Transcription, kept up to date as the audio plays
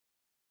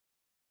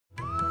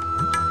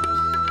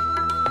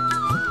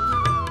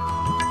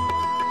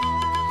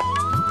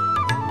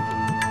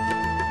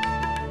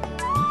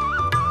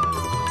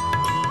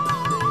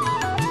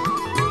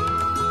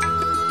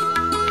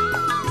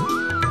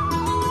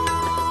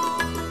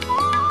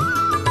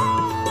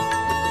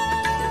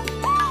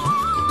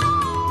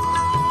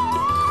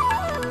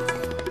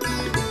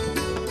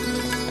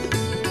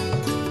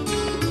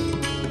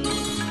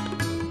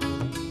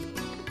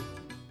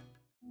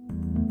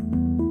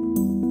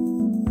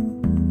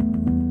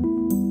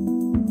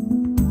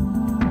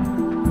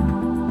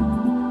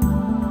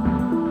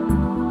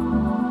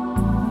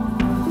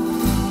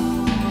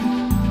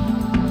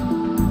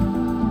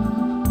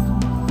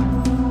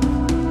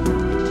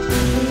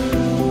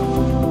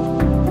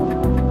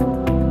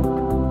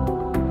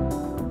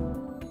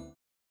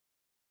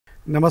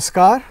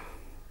Namaskar.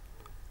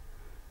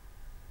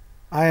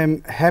 I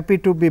am happy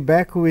to be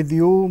back with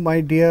you,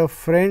 my dear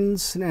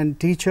friends and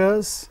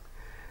teachers.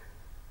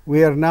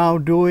 We are now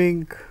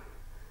doing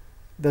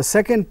the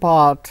second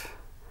part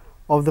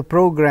of the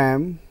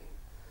program,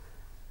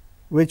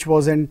 which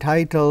was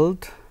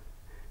entitled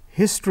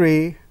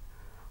History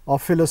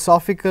of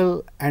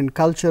Philosophical and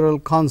Cultural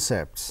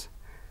Concepts.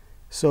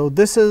 So,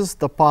 this is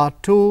the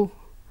part 2,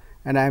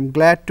 and I am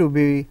glad to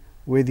be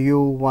with you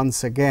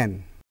once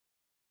again.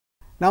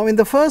 Now, in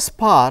the first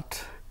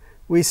part,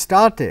 we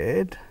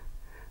started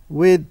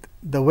with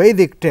the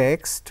Vedic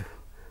text,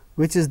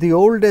 which is the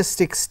oldest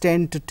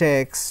extant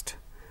text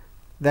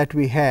that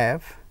we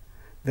have,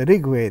 the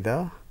Rig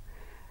Veda,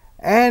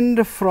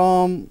 and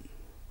from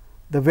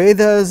the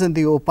Vedas and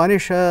the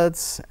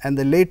Upanishads and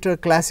the later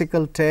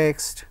classical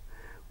text,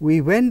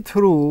 we went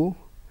through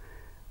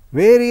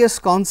various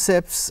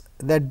concepts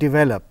that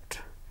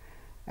developed,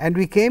 and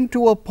we came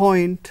to a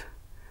point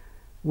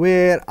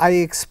where I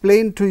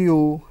explained to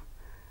you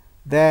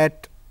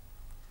that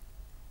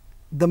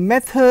the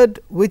method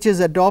which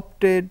is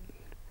adopted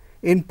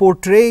in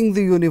portraying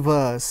the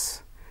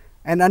universe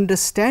and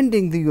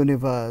understanding the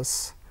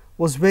universe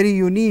was very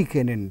unique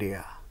in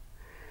India.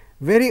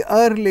 Very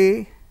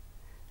early,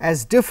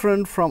 as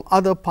different from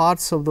other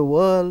parts of the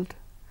world,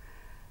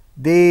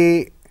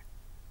 they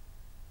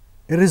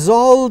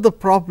resolved the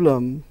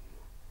problem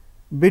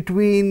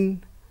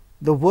between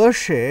the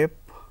worship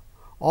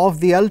of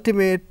the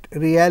ultimate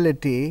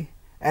reality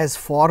as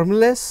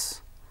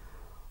formless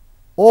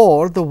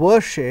or the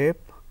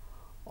worship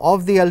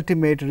of the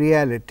ultimate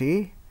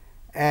reality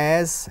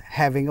as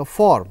having a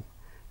form.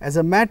 As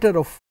a matter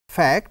of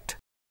fact,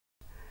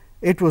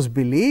 it was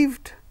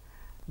believed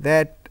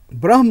that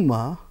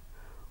Brahma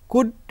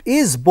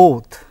is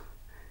both.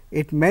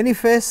 It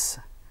manifests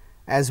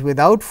as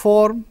without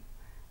form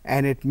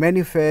and it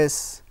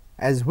manifests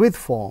as with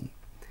form.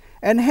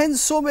 And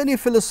hence, so many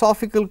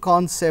philosophical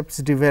concepts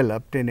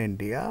developed in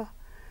India,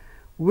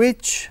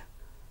 which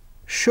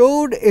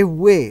showed a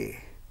way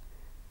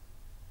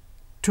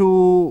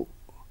to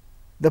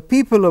the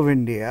people of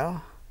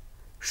India,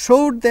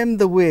 showed them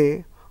the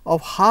way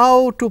of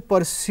how to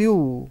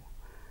pursue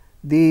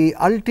the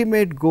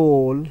ultimate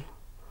goal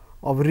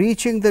of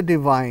reaching the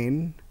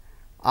divine,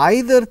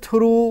 either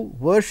through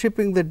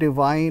worshipping the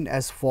divine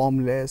as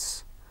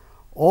formless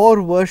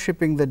or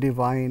worshipping the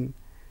divine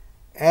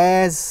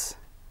as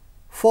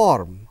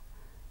form,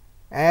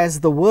 as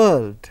the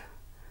world,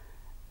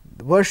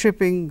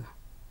 worshipping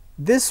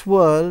this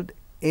world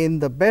in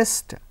the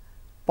best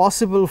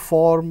possible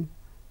form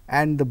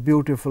and the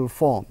beautiful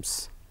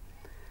forms.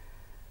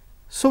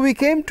 So, we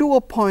came to a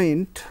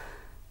point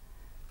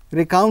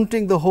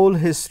recounting the whole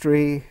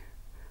history,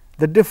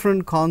 the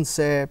different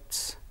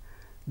concepts,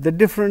 the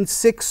different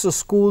 6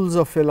 schools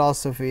of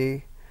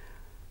philosophy,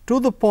 to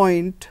the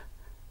point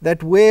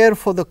that where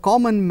for the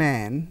common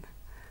man,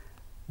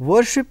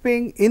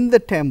 worshipping in the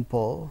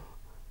temple,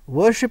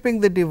 worshipping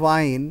the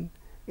divine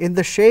in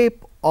the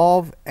shape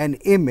of an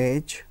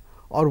image,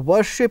 or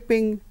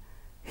worshipping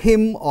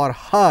him or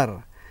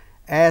her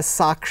as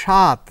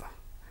sakshat,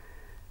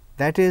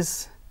 that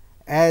is,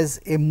 as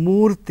a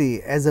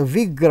murti, as a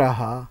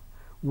vigraha,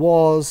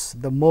 was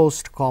the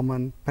most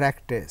common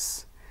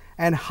practice.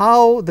 And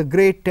how the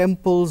great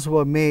temples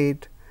were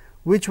made,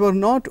 which were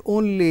not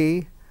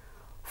only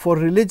for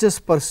religious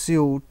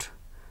pursuit,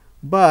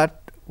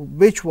 but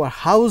which were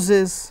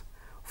houses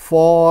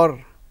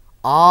for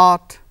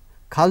art,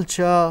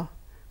 culture,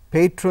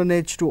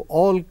 patronage to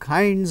all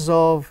kinds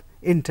of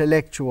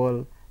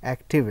intellectual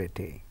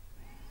activity.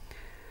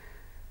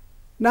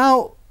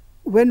 Now,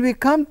 when we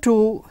come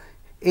to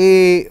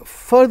a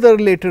further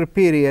later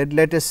period,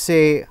 let us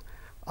say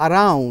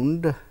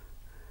around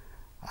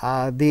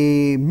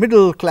the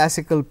middle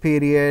classical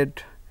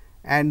period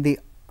and the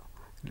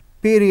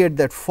period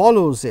that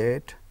follows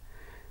it,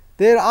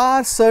 there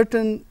are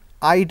certain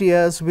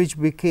ideas which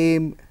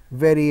became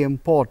very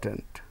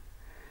important.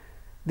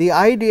 The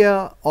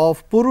idea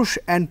of Purush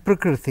and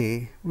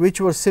Prakriti,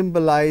 which were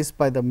symbolized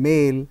by the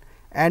male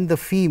and the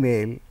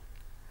female,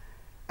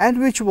 and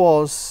which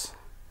was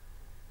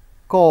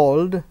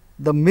called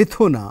the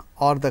Mithuna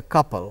or the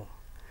couple.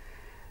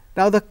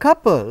 Now, the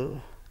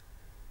couple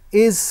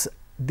is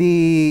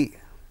the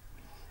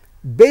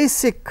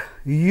basic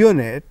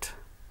unit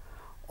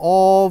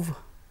of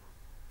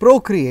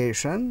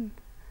procreation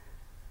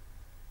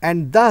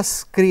and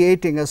thus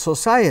creating a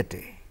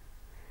society.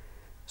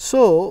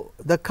 So,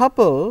 the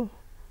couple,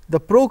 the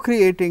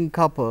procreating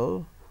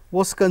couple,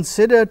 was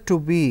considered to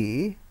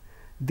be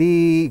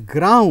the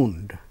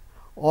ground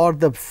or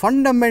the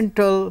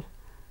fundamental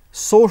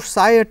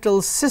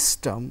societal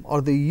system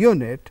or the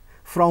unit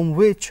from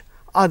which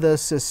other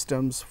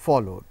systems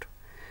followed.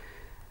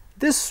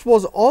 This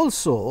was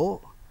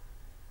also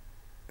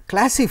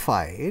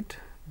classified,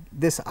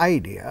 this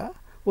idea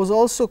was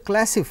also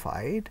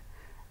classified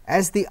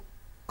as the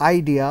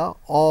idea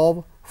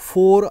of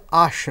 4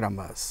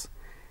 ashramas.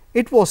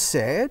 It was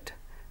said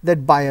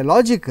that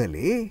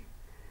biologically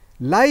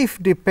life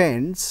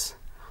depends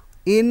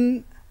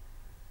in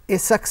a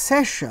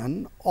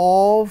succession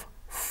of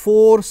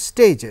 4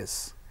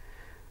 stages.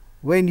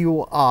 When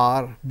you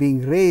are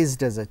being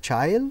raised as a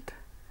child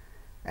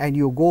and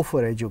you go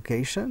for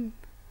education.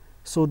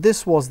 So,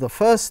 this was the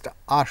first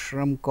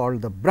ashram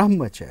called the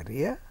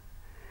Brahmacharya,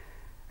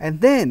 and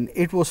then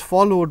it was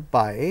followed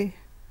by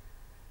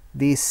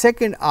the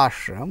second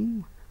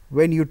ashram.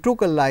 When you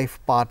took a life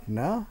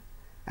partner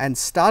and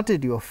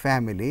started your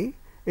family,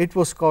 it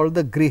was called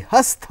the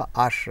Grihastha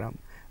ashram,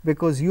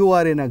 because you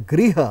are in a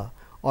griha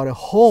or a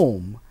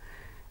home,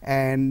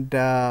 and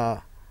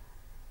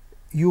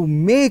you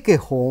make a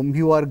home,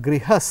 you are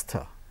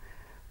Grihastha.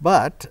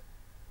 But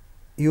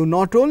you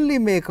not only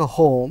make a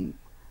home,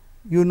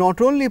 you not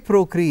only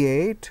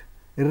procreate,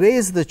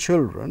 raise the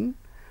children,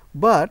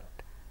 but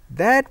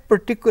that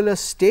particular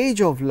stage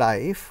of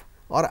life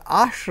or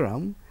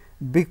ashram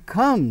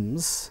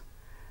becomes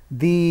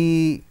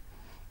the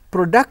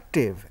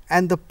productive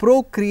and the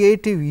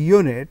procreative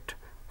unit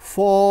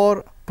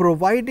for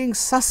providing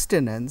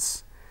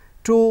sustenance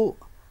to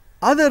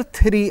other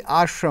 3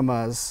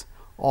 ashramas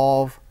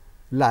of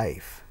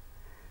life.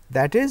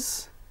 That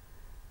is,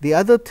 the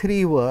other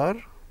 3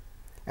 were,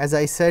 as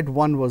I said,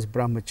 one was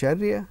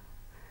Brahmacharya,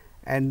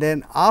 and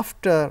then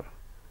after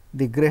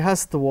the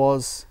Grihastha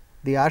was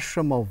the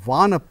ashram of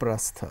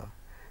Vanaprastha.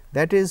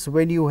 That is,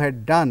 when you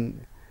had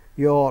done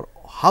your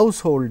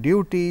household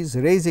duties,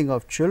 raising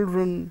of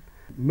children,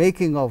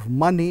 making of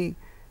money,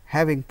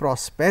 having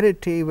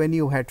prosperity, when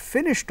you had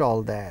finished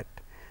all that,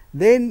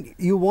 then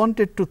you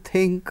wanted to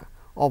think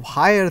of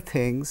higher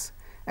things,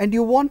 and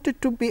you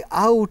wanted to be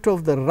out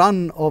of the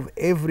run of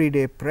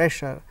everyday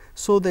pressure,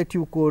 so that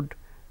you could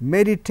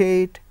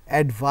meditate,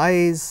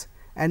 advise,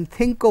 and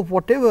think of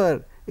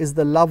whatever is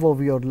the love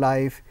of your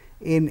life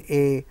in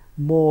a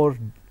more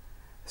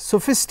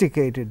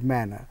sophisticated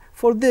manner.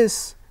 For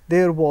this,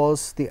 there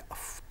was the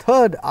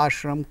third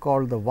ashram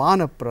called the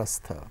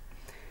Vanaprastha.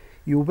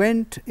 You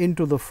went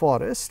into the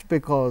forest,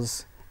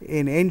 because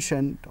in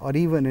ancient or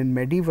even in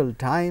medieval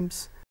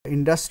times,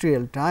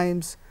 industrial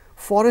times,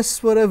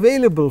 forests were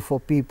available for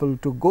people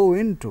to go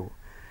into,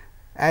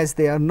 as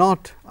they are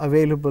not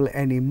available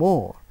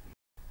anymore.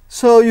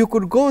 So, you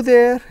could go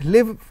there,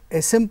 live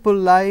a simple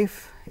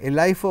life, a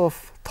life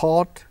of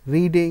thought,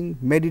 reading,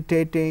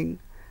 meditating,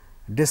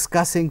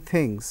 discussing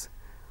things,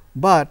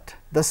 but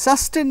the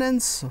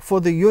sustenance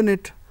for the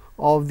unit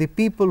of the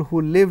people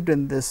who lived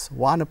in this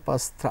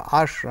Vanaprastha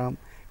ashram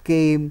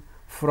came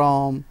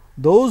from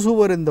those who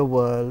were in the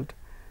world,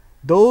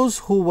 those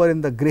who were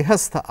in the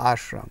Grihastha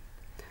ashram.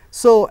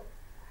 So,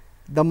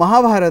 the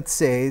Mahabharata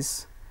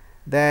says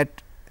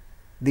that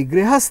the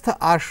Grihastha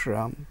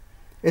ashram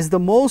is the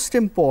most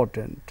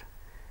important.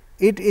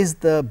 It is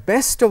the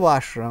best of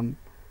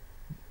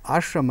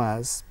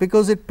ashramas,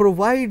 because it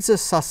provides a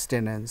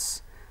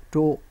sustenance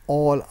to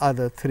all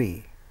other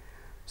 3.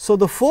 So,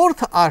 the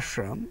 4th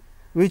ashram,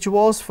 which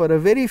was for a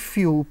very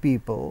few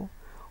people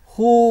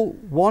who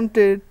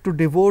wanted to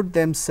devote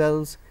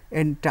themselves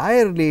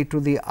entirely to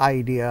the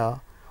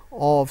idea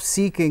of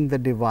seeking the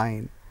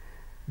divine,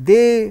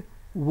 they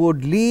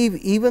would leave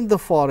even the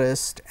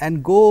forest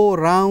and go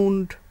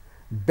around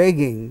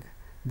begging.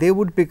 They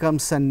would become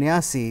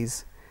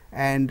sannyasis,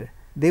 and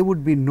they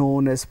would be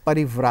known as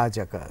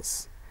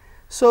parivrajakas.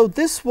 So,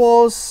 this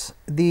was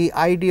the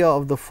idea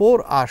of the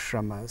 4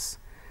 ashramas,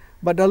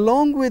 but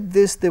along with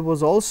this there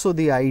was also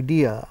the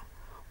idea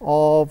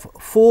of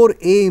 4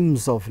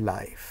 aims of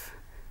life.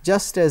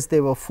 Just as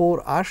there were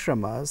 4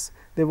 ashramas,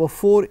 there were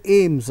 4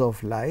 aims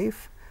of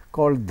life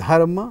called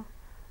dharma,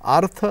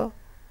 artha,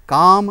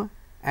 kama,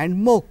 and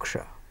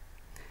moksha.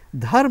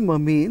 Dharma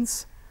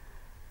means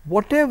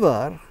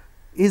whatever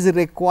is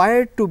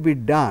required to be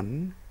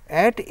done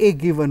at a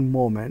given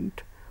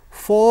moment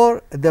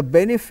for the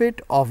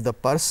benefit of the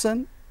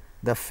person,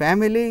 the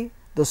family,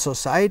 the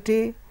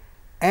society,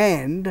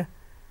 and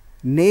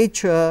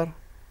nature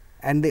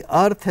and the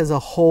earth as a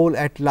whole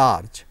at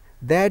large.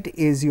 That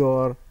is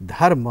your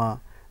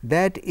dharma,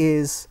 that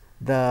is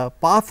the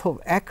path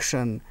of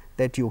action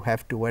that you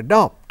have to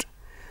adopt.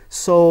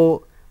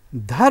 So,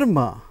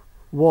 dharma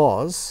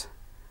was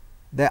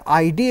the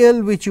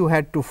ideal which you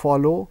had to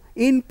follow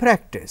in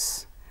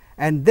practice,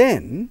 and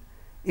then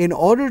in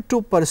order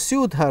to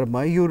pursue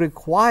dharma, you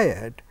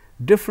required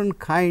different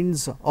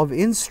kinds of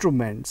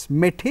instruments,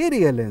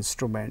 material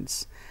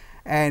instruments,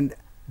 and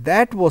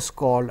that was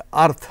called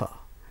artha.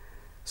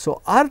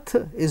 So,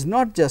 artha is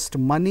not just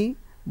money,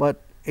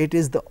 but it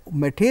is the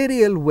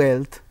material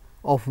wealth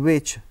of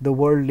which the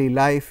worldly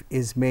life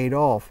is made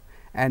of,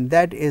 and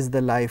that is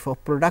the life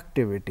of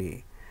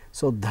productivity.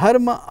 So,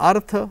 dharma,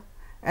 artha,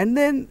 and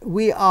then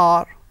we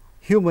are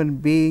human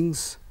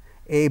beings,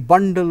 a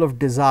bundle of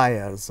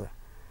desires.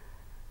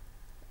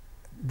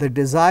 The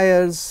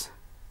desires,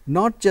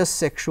 not just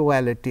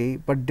sexuality,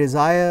 but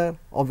desire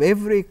of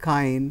every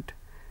kind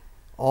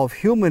of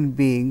human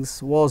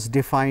beings was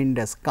defined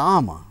as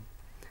kama.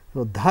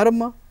 So,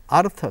 dharma,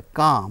 artha,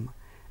 kama,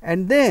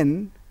 and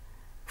then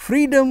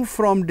freedom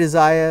from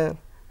desire,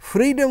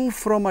 freedom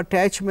from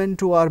attachment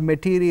to our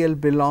material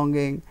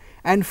belonging,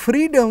 and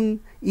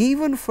freedom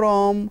even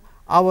from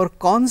our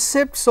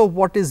concepts of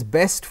what is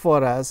best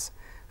for us,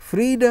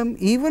 freedom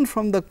even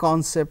from the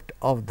concept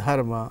of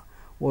dharma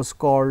was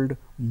called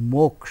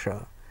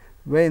moksha.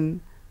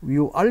 When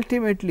you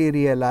ultimately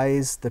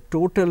realize the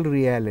total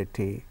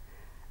reality,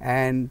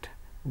 and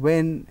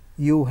when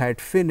you had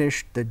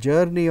finished the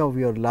journey of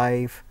your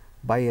life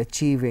by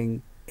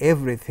achieving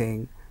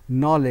everything,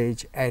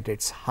 knowledge at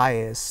its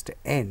highest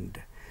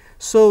end.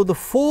 So, the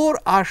 4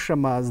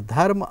 ashramas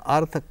dharma,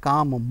 artha,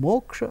 kama,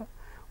 moksha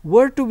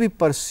were to be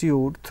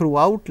pursued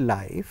throughout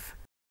life,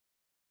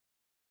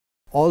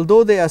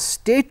 although they are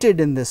stated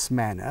in this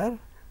manner,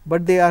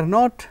 but they are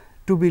not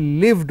to be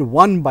lived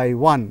one by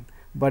one,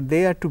 but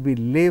they are to be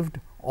lived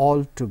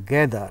all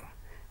together,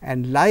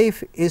 and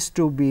life is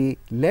to be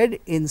led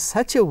in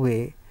such a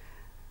way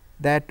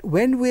that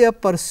when we are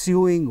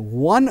pursuing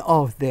one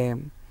of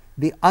them,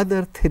 the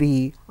other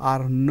 3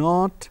 are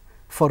not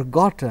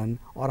forgotten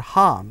or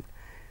harmed.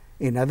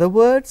 In other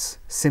words,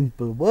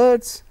 simple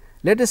words,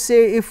 let us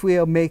say if we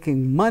are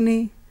making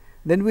money,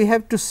 then we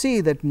have to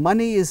see that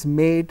money is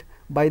made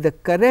by the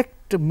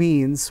correct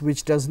means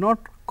which does not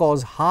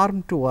cause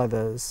harm to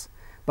others,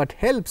 but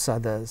helps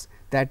others,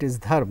 that is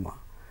dharma.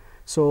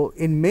 So,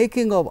 in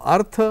making of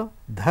artha,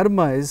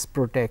 dharma is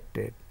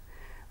protected.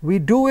 We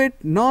do it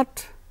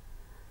not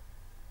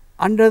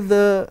under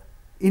the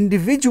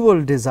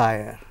individual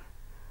desire,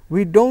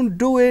 we do not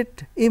do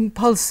it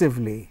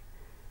impulsively,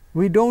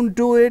 we do not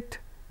do it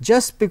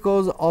just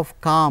because of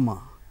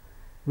kama,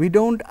 we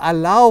do not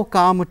allow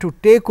kama to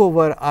take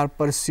over our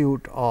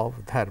pursuit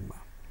of dharma.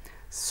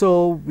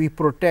 So, we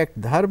protect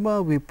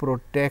dharma, we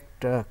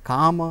protect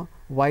kama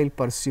while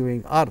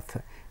pursuing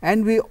artha,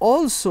 and we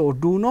also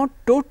do not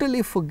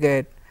totally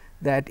forget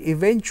that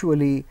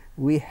eventually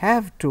we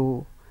have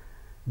to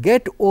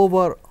get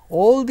over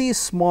all these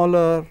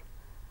smaller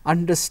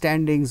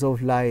understandings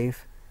of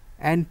life,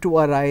 and to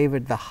arrive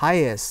at the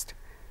highest,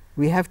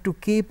 we have to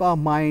keep our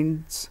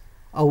minds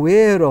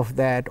aware of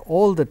that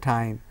all the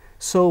time.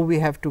 So, we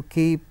have to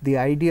keep the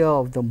idea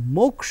of the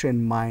moksha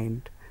in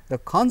mind, the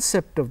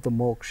concept of the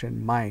moksha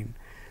in mind.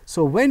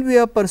 So, when we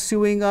are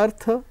pursuing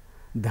artha,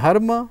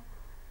 dharma,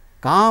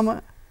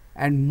 kama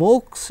and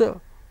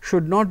moksha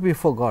should not be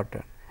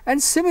forgotten.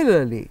 And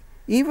similarly,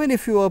 even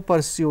if you are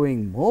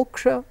pursuing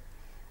moksha,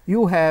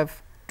 you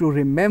have to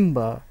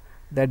remember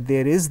that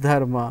there is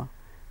dharma,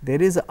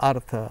 there is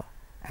artha,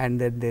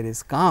 and then there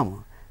is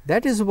kama.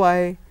 That is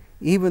why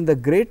even the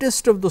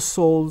greatest of the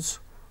souls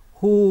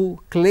who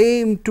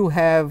claim to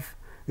have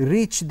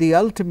reached the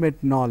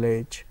ultimate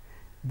knowledge,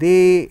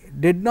 they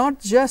did not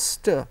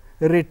just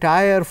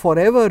retire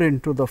forever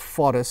into the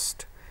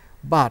forest,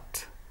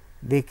 but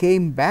they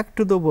came back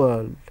to the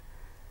world,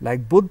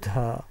 like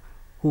Buddha,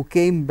 who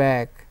came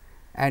back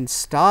and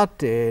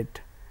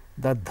started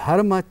the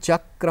dharma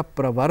chakra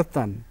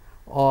pravartan,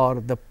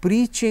 or the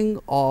preaching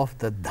of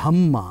the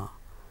dhamma.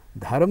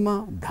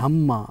 Dharma,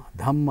 dhamma,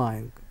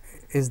 dhamma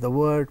is the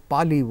word,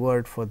 Pali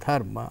word for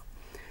dharma.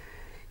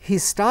 He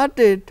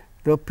started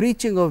the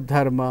preaching of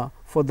dharma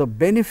for the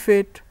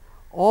benefit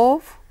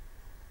of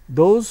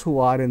those who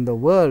are in the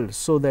world,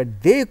 so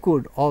that they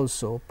could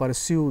also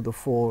pursue the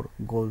 4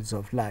 goals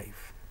of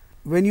life.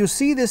 When you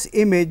see this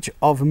image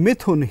of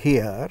Mithun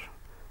here,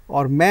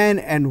 or man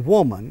and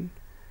woman,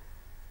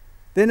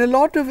 then a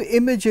lot of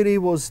imagery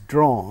was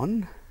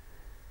drawn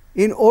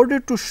in order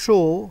to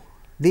show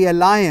the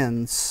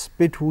alliance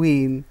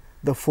between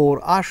the 4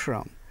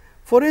 ashram.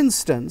 For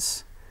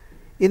instance,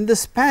 in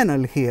this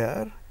panel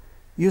here,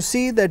 you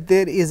see that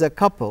there is a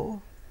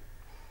couple,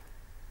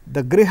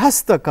 the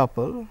grihastha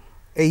couple,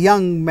 a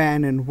young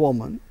man and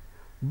woman,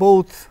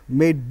 both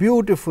made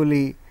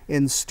beautifully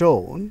in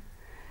stone,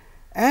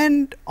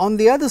 and on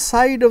the other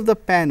side of the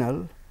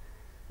panel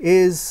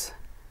is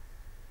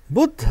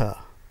Buddha,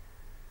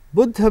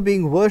 Buddha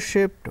being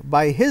worshipped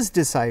by his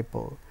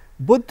disciple,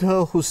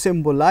 Buddha who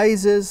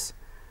symbolizes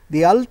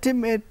the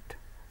ultimate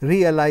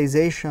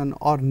realization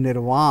or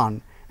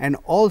nirvana, and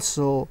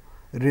also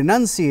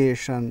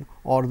renunciation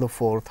or the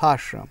 4th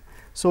ashram.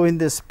 So, in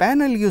this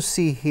panel you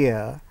see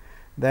here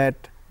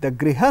that the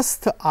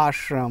grihastha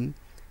ashram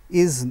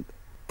is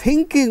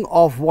thinking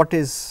of what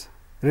is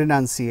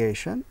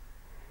renunciation,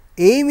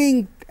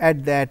 aiming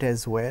at that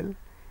as well,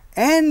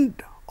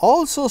 and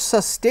also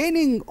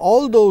sustaining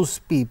all those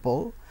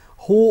people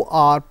who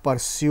are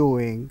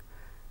pursuing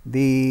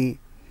the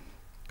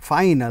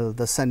final,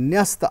 the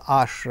sannyasta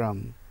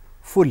ashram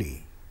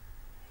fully.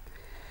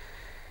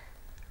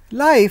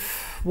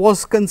 Life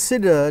was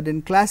considered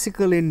in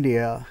classical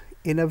India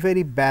in a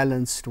very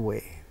balanced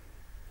way.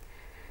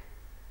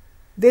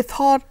 They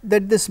thought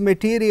that this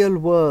material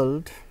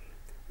world,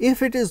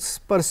 if it is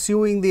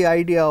pursuing the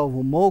idea of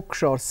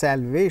moksha or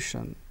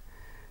salvation,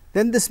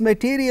 then this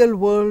material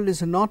world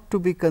is not to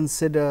be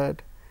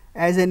considered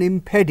as an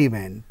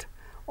impediment,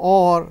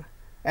 or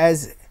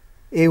as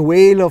a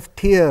vale of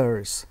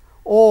tears,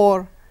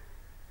 or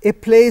a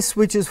place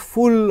which is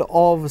full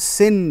of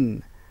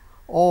sin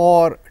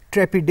or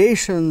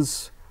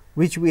trepidations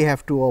which we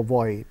have to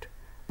avoid.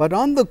 But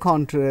on the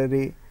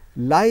contrary,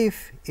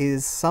 life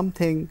is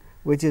something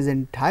which is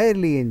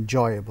entirely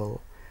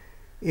enjoyable,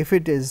 if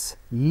it is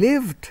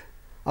lived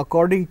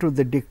according to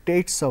the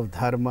dictates of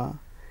dharma,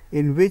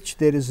 in which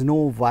there is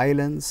no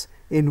violence,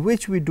 in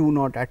which we do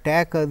not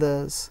attack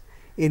others,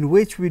 in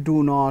which we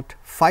do not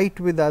fight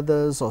with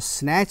others or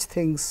snatch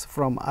things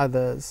from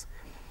others.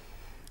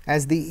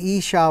 As the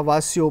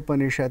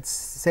Ishavasyopanishad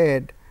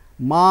said,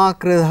 Ma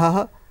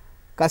kridha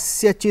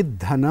kasyachid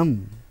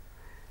dhanam,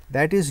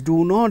 that is,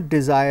 do not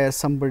desire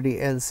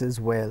somebody else's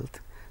wealth.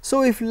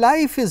 So, if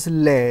life is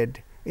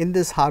led in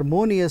this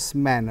harmonious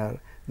manner,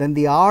 then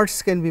the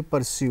arts can be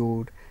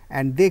pursued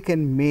and they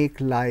can make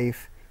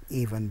life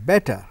even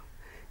better.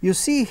 You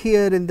see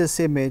here in this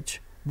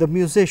image the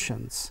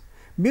musicians.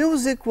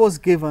 Music was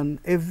given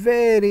a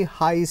very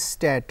high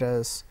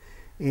status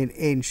in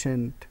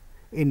ancient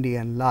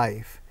Indian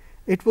life.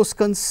 It was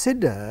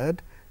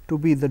considered to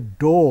be the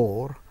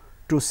door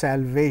to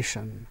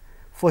salvation.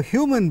 For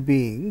human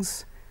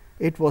beings,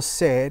 it was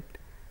said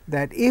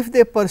that if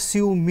they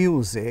pursue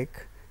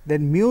music,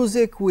 then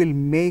music will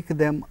make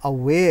them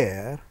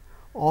aware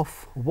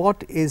of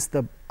what is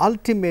the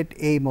ultimate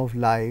aim of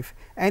life,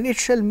 and it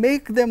shall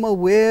make them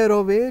aware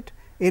of it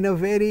in a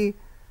very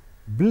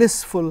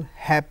blissful,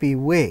 happy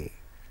way.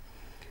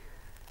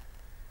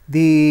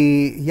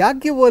 The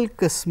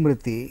Yajnavalkya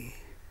Smriti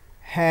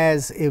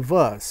has a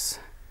verse,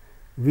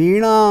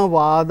 Veena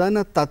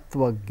Vadana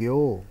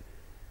Tattvagyo,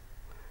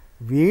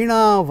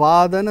 Veena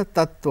Vadana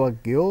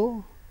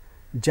Tattvagyo,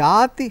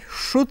 Jati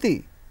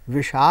Shruti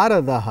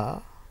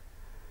Visharadaha,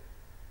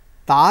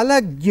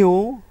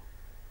 Talagyo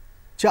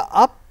cha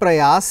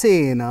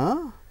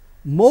aprayasena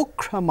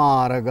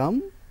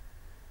mokshamaragam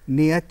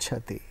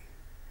niyachati.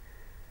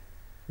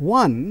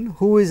 One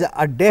who is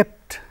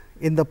adept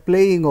in the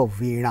playing of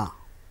veena,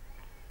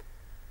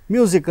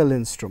 musical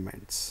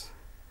instruments,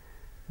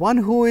 one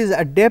who is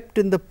adept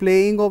in the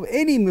playing of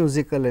any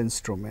musical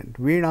instrument.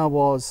 Veena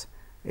was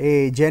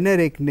a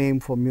generic name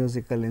for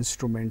musical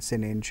instruments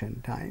in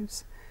ancient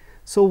times.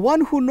 So,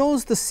 one who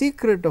knows the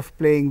secret of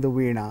playing the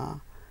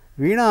veena,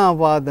 Veena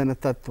Vadana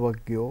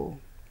Tattvagyo,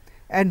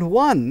 and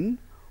one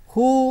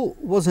who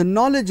was a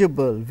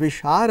knowledgeable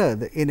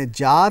Visharad in a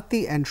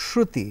Jati and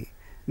Shruti.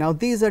 Now,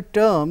 these are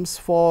terms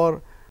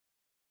for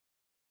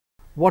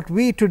what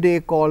we today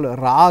call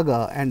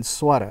Raga and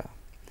Swara.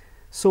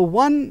 So,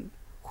 one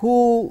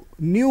who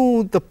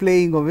knew the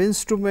playing of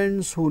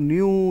instruments, who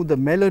knew the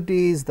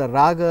melodies, the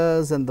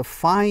ragas and the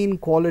fine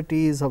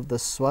qualities of the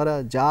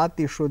Swara,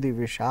 Jati, Shruti,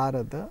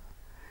 Visharada,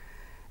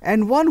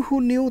 and one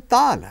who knew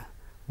Tala,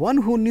 one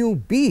who knew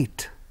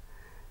beat,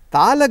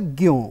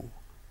 Talagyo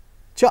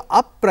cha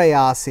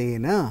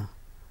aprayasena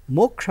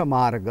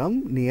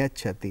mokshamargam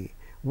niyachati.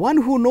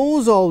 One who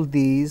knows all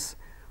these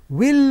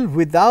will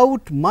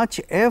without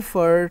much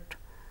effort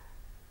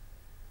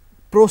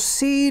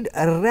proceed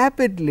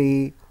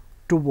rapidly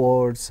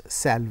towards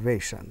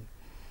salvation.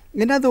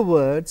 In other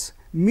words,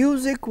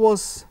 music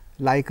was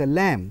like a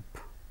lamp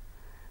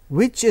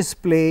which is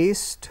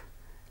placed,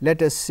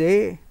 let us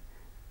say,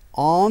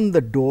 on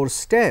the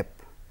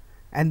doorstep,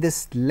 and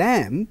this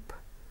lamp,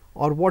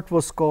 or what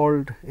was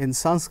called in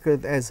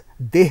Sanskrit as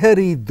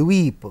Dehari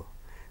Dweep,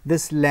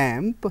 this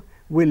lamp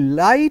will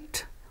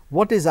light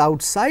what is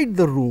outside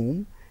the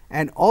room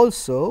and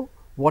also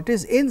what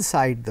is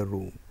inside the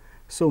room.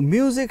 So,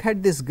 music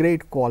had this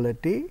great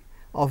quality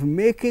of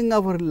making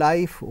our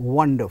life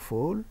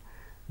wonderful,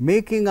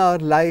 making our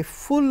life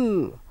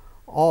full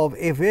of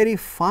a very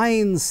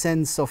fine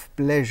sense of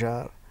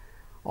pleasure,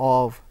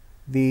 of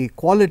the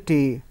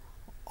quality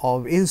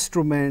of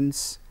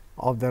instruments,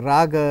 of the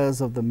ragas,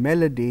 of the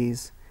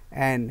melodies,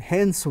 and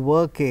hence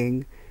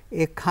working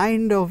a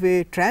kind of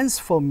a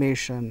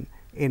transformation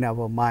in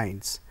our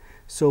minds.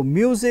 So,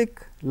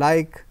 music,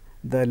 like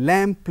the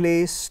lamp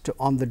placed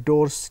on the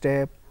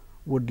doorstep,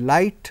 would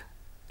light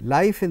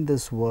life in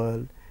this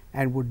world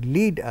and would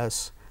lead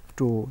us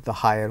to the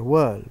higher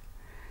world.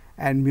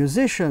 And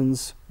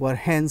musicians were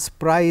hence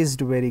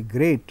prized very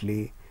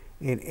greatly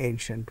in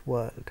ancient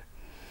world.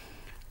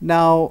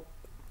 Now,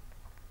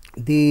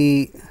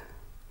 the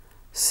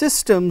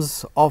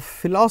systems of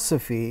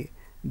philosophy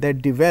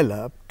that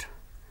developed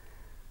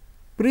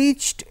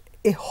preached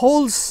a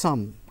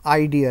wholesome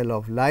ideal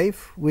of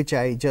life, which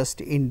I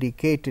just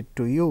indicated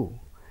to you.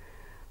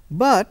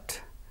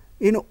 But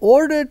in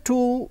order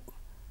to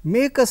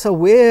make us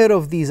aware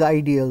of these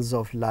ideals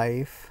of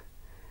life,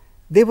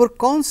 they were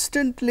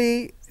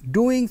constantly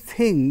doing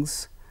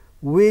things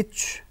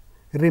which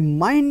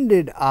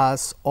reminded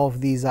us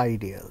of these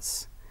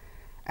ideals.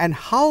 And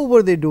how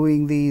were they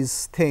doing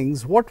these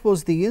things? What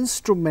was the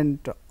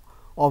instrument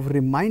of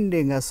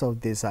reminding us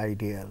of this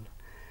ideal?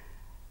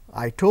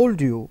 I told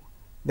you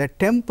that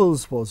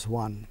temples was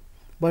one,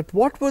 but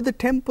what were the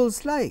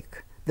temples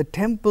like? The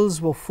temples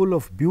were full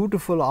of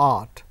beautiful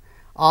art,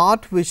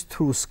 art which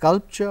through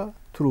sculpture,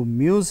 through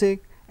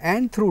music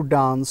and through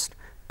dance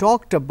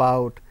talked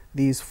about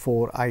these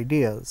four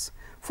ideals.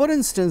 For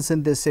instance,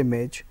 in this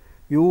image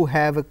you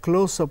have a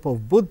close-up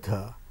of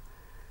Buddha.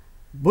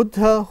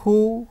 Buddha,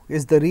 who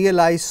is the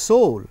realized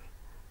soul,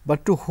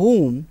 but to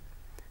whom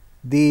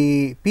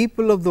the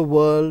people of the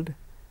world,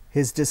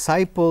 his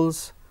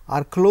disciples,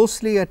 are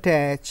closely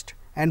attached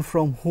and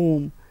from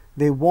whom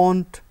they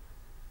want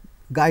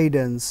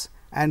guidance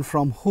and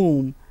from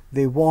whom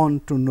they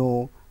want to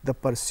know the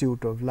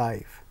pursuit of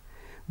life.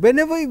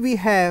 Whenever we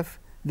have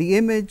the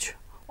image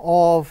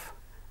of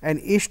an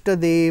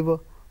Ishtadev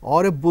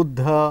or a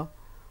Buddha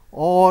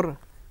or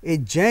a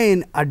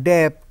Jain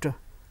adept,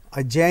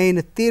 a Jain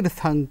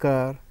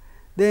Tirthankar,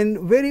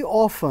 then very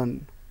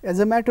often, as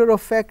a matter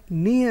of fact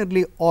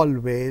nearly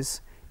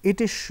always,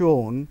 it is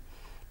shown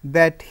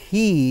that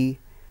he,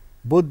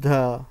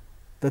 Buddha,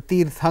 the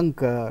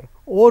Tirthankar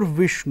or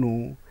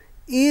Vishnu,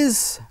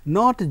 is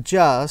not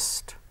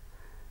just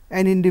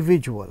an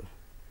individual.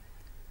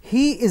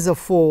 He is a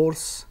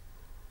force,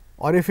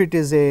 or if it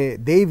is a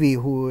Devi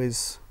who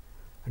is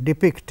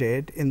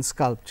depicted in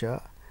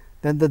sculpture,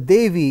 then the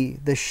Devi,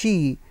 the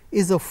she,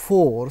 is a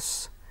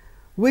force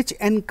which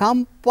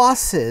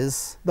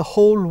encompasses the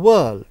whole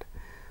world.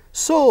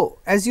 So,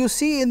 as you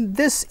see in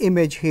this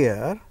image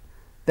here,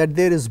 that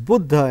there is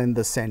Buddha in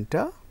the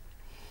center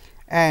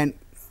and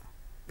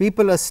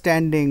people are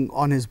standing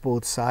on his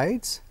both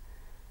sides.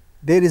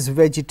 There is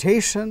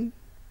vegetation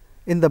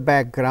in the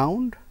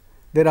background,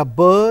 there are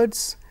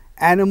birds,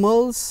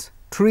 animals,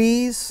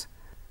 trees,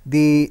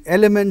 the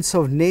elements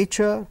of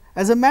nature.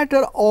 As a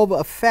matter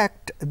of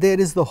fact, there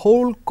is the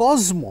whole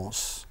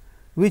cosmos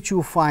which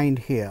you find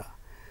here.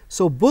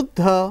 So,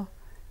 Buddha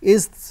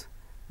is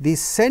the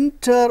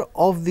center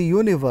of the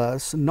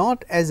universe,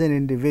 not as an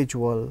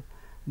individual,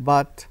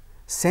 but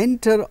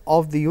center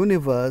of the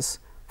universe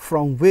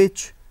from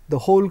which the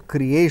whole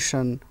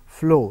creation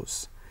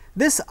flows.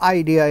 This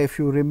idea, if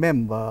you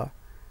remember,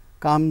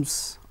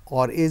 comes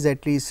or is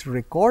at least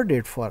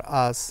recorded for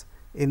us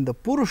in the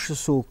Purusha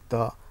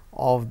Sukta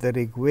of the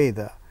Rig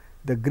Veda,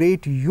 the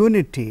great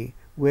unity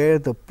where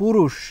the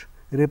Purush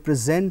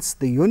represents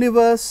the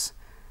universe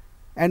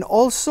and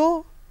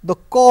also the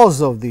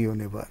cause of the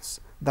universe,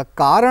 the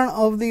Karan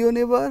of the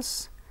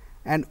universe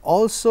and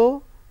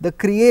also the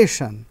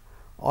creation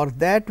or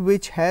that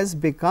which has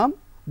become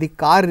the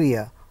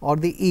Karya or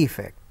the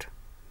effect.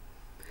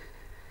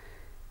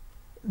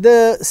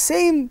 The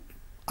same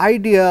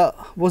idea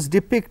was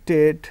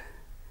depicted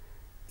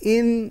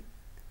in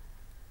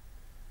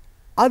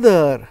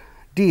other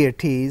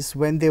deities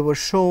when they were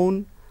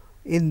shown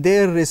in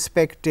their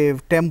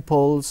respective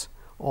temples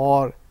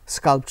or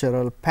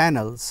sculptural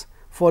panels.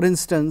 For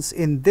instance,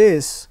 in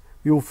this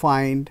you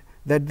find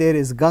that there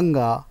is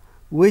Ganga,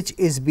 which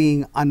is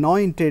being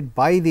anointed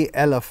by the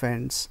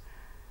elephants,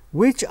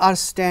 which are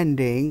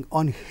standing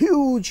on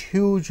huge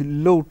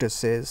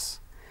lotuses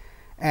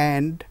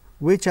and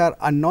which are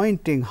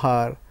anointing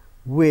her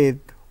with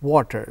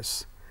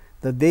waters.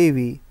 The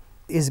Devi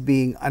is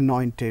being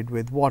anointed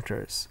with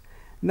waters.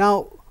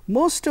 Now,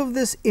 most of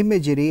this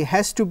imagery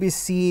has to be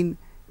seen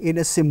in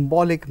a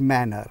symbolic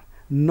manner,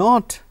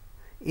 not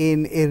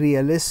in a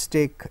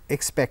realistic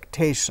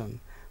expectation.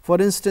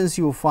 For instance,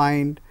 you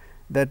find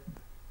that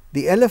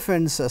the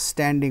elephants are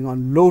standing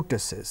on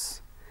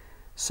lotuses.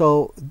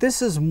 So,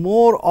 this is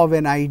more of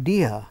an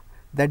idea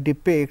that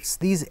depicts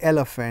these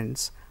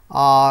elephants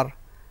are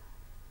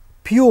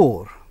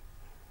pure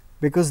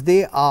because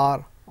they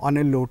are on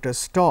a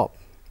lotus top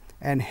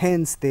and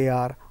hence they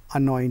are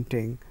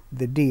anointing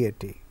the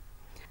deity.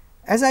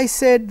 As I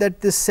said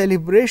that this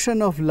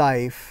celebration of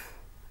life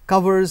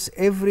covers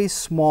every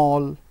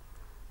small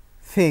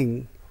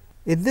thing.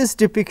 In this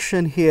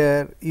depiction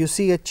here, you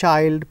see a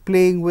child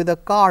playing with a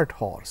cart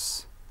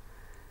horse,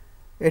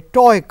 a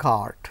toy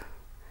cart,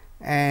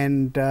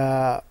 and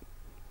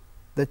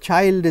the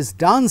child is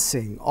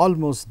dancing,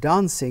 almost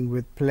dancing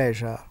with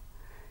pleasure,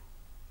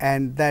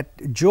 and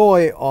that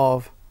joy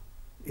of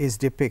is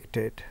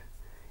depicted.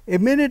 A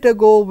minute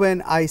ago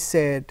when I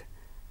said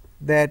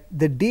that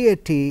the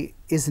deity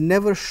is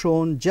never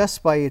shown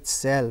just by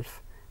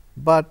itself,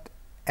 but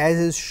as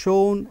is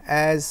shown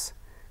as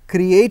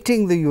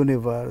creating the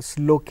universe,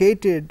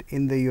 located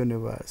in the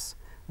universe,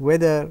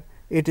 whether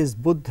it is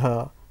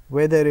Buddha,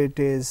 whether it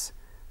is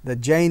the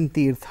Jain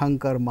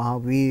Tirthankar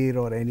Mahavir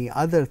or any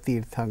other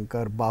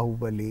Tirthankar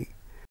Bahubali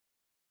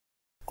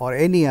or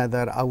any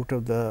other out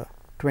of the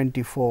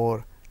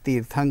 24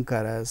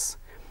 Tirthankaras,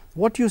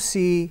 what you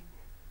see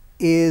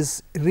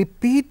is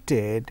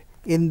repeated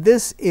in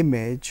this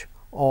image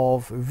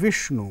of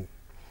Vishnu,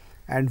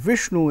 and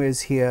Vishnu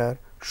is here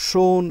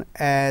shown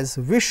as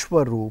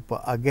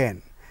Vishwarupa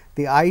again,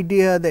 the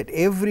idea that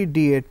every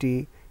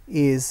deity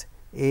is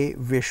a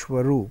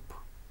Vishwarup.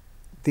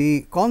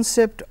 The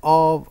concept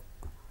of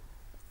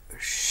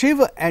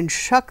Shiva and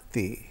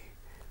Shakti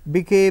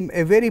became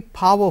a very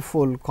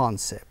powerful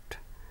concept.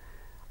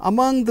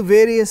 Among the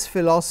various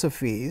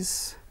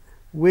philosophies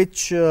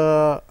which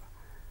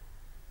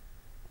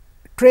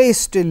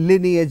traced a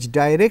lineage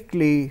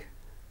directly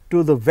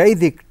to the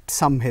Vedic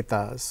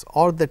Samhitas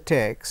or the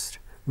text,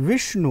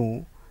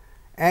 Vishnu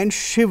and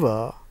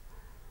Shiva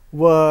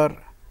were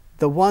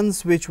the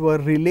ones which were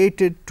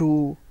related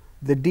to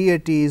the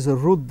deities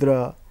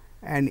Rudra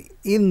and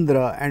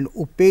Indra and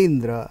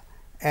Upendra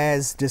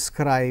as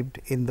described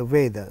in the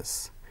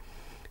Vedas.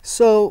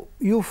 So,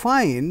 you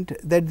find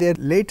that their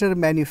later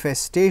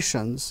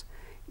manifestations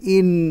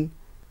in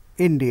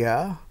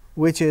India,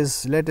 which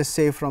is, let us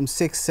say, from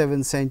 6th,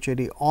 7th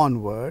century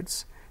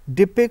onwards,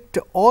 depict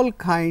all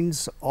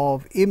kinds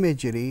of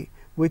imagery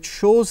which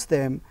shows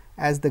them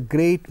as the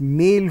great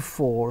male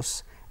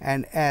force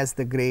and as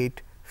the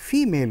great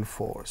female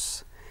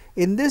force.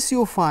 In this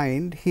you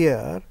find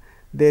here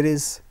there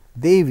is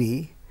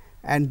Devi,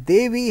 and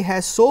Devi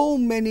has so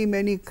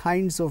many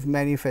kinds of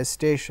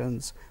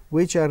manifestations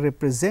which are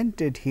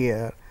represented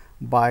here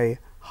by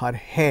her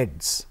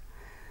heads.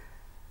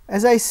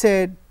 As I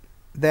said,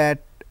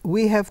 that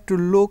we have to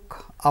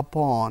look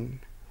upon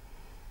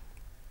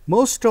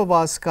most of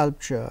our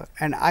sculpture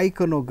and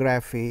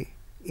iconography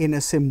in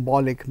a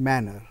symbolic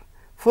manner.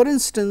 For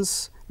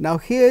instance, now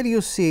here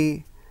you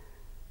see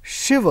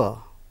Shiva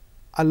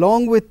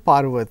along with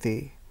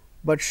Parvati,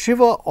 but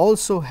Shiva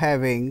also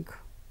having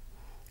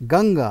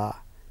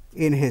Ganga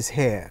in his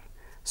hair.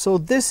 So,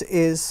 this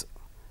is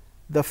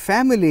the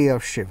family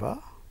of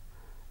Shiva.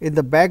 In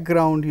the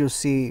background you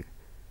see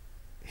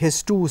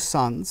his two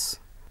sons,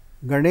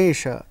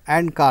 Ganesha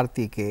and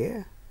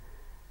Kartikeya,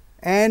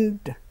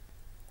 and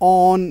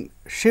on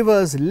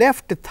Shiva's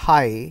left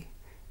thigh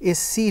is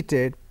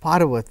seated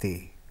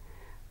Parvati,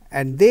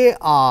 and they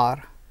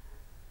are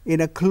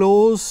in a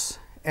close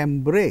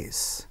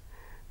embrace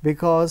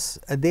because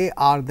they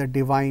are the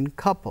divine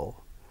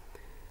couple.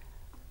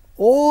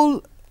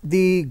 All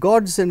the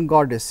gods and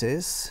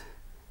goddesses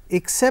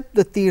except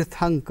the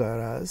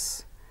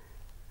Tirthankaras,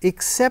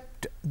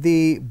 except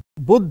the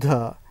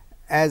Buddha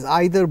as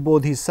either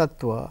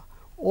Bodhisattva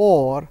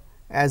or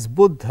as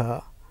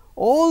Buddha,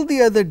 all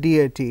the other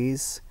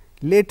deities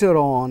later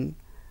on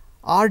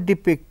are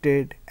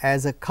depicted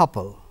as a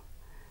couple.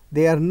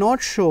 They are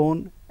not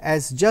shown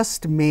as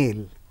just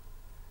male.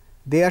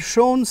 They are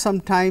shown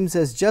sometimes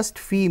as just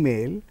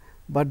female,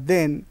 but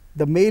then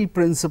the male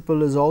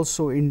principle is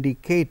also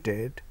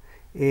indicated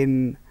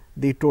in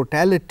the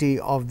totality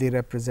of the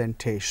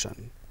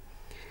representation.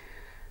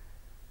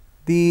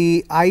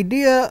 The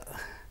idea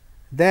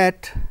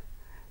that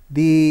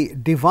the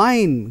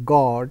divine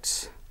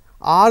gods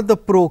are the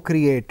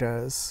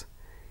procreators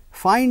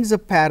finds a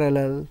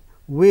parallel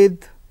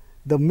with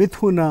the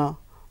Mithuna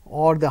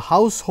or the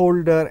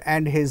householder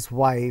and his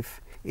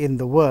wife in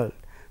the world.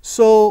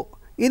 So,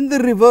 in the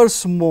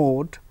reverse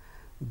mode,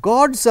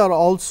 gods are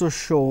also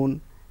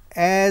shown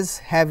as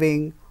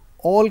having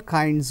all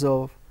kinds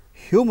of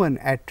human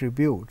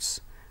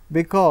attributes,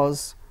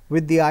 because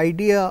with the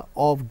idea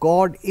of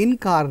God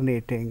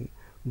incarnating,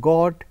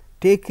 God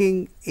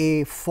taking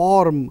a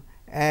form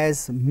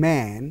as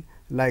man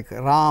like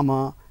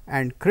Rama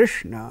and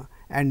Krishna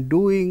and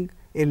doing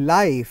a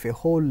life, a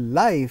whole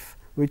life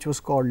which was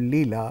called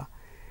Leela,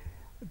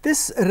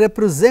 this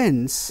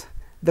represents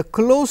the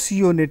close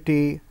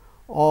unity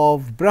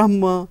of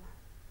Brahma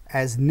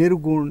as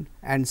Nirgun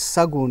and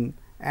Sagun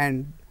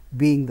and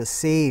being the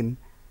same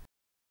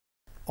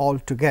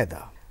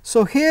altogether.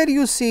 So, here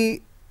you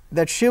see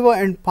that Shiva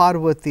and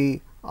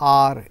Parvati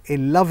are a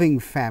loving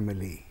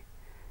family,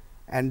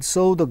 and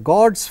so the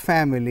God's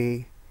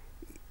family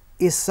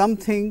is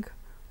something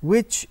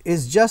which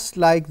is just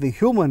like the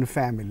human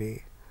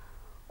family,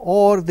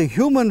 or the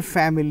human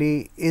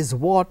family is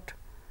what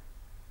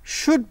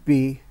should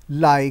be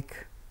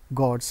like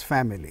God's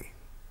family.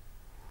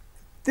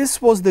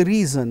 This was the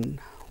reason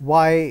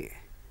why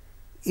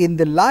in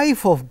the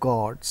life of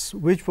gods,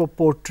 which were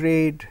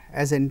portrayed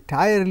as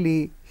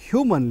entirely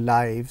human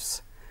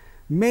lives,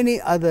 many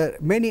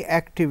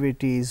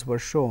activities were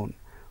shown.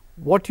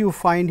 What you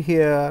find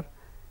here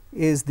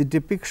is the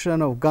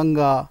depiction of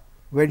Ganga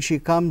when she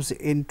comes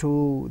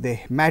into the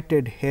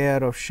matted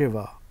hair of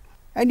Shiva.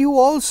 And you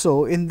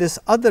also, in this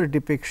other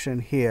depiction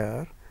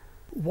here,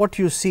 what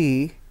you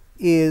see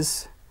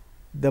is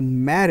the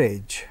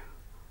marriage,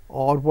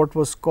 or what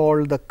was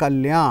called the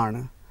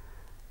Kalyan,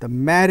 the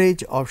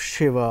marriage of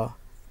Shiva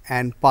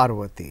and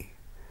Parvati.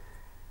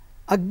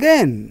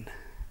 Again,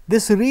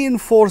 this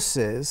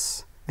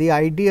reinforces the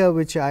idea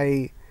which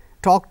I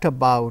talked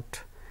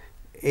about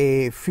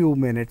a few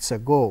minutes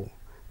ago,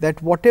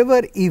 that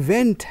whatever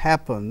event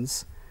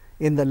happens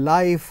in the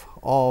life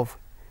of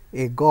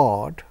a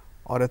god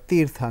or a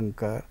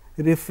Tirthankar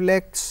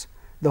reflects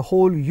the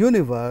whole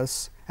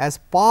universe as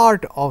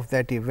part of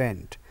that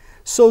event.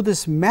 So,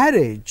 this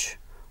marriage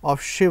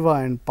of Shiva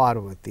and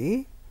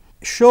Parvati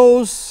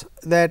shows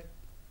that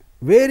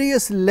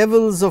various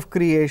levels of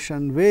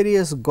creation,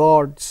 various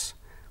gods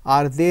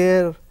are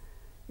there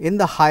in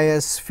the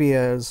higher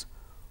spheres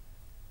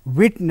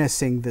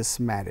witnessing this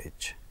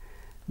marriage.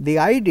 The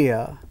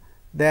idea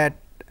that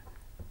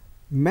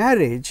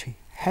marriage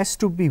has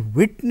to be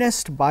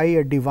witnessed by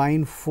a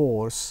divine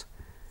force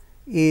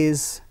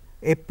is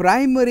a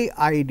primary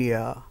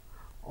idea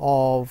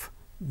of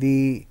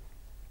the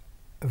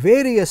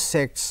various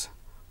sects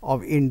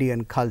of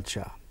Indian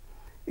culture.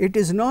 It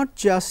is not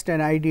just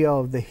an idea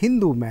of the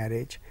Hindu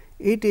marriage,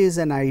 it is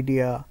an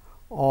idea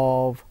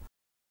of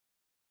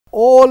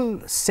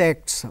all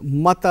sects,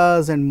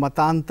 matas and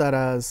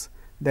matantaras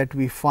that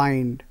we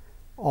find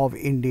of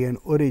Indian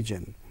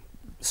origin.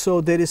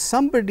 So there is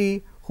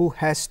somebody who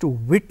has to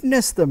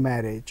witness the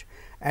marriage,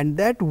 and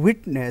that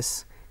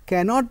witness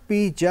cannot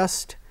be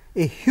just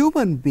a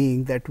human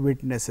being that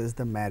witnesses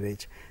the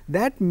marriage.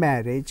 That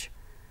marriage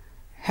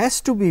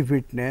has to be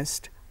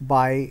witnessed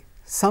by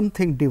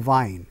something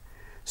divine.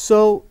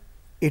 So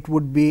it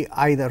would be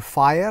either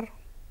fire,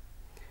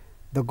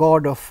 the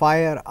god of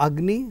fire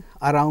Agni,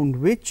 around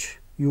which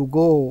you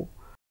go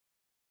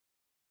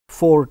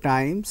 4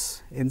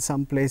 times, in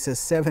some places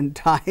 7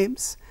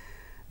 times,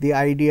 the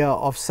idea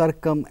of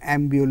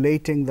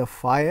circumambulating the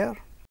fire,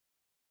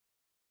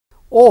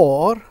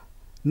 or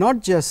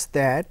not just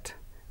that,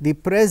 the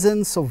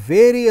presence of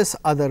various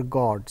other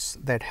gods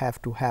that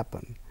have to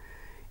happen.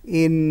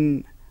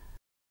 In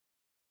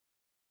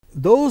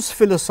those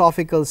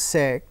philosophical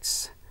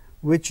sects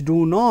which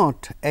do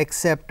not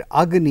accept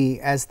Agni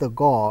as the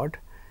god,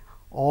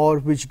 or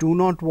which do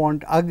not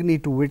want Agni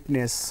to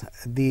witness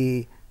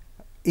the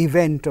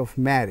event of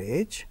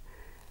marriage,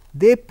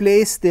 they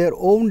place their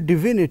own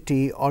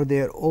divinity or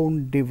their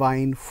own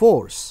divine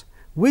force,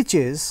 which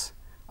is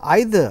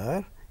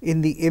either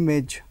in the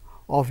image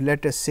of,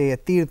 let us say, a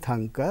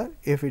Tirthankar,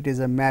 if it is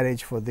a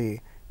marriage for the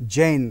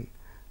Jain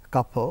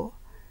couple,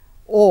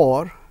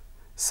 or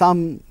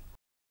some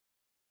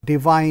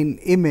divine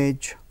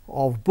image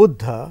of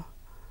Buddha,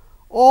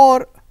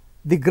 or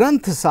the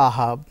Granth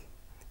Sahib,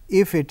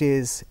 if it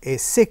is a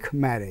Sikh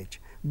marriage.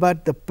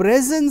 But the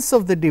presence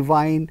of the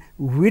divine,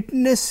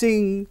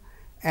 witnessing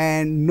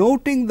and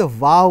noting the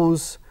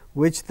vows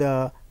which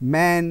the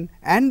man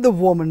and the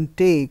woman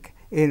take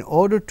in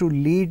order to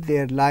lead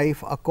their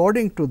life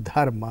according to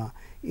dharma,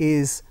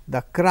 is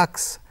the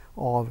crux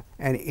of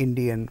an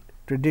Indian,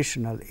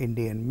 traditional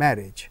Indian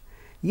marriage.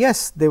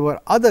 Yes, there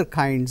were other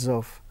kinds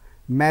of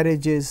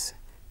marriages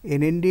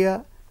in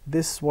India.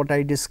 This, what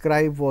I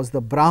described, was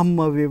the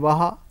Brahma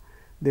Vivaha.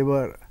 There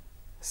were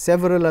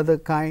several other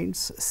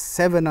kinds,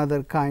 7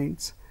 other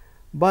kinds,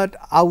 but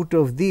out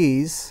of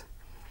these,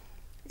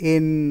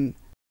 in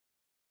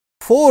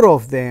 4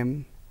 of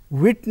them,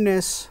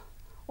 witness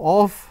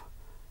of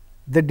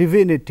the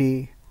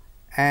divinity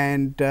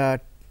and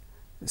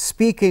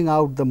speaking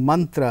out the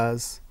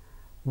mantras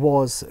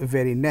was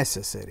very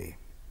necessary.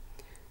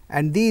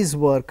 And these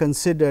were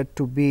considered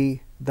to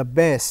be the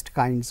best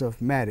kinds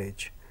of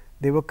marriage.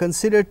 They were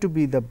considered to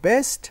be the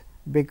best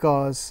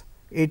because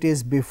it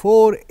is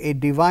before a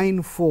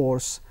divine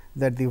force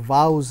that the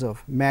vows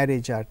of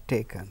marriage are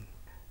taken.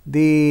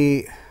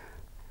 The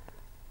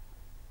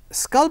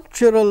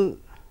sculptural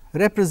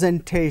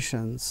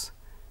representations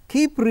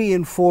keep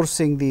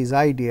reinforcing these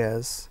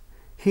ideas.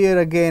 Here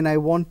again I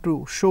want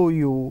to show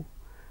you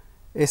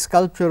a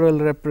sculptural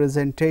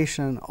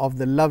representation of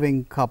the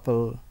loving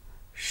couple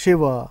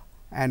Shiva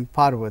and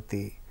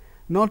Parvati.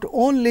 Not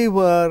only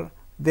were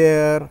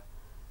there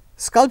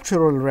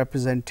sculptural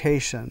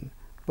representation,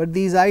 but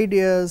these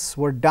ideas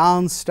were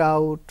danced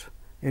out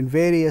in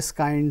various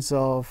kinds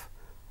of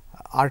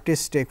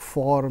artistic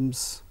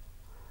forms.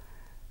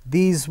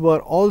 These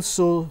were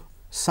also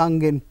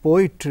sung in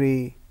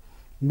poetry.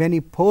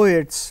 Many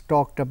poets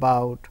talked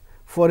about,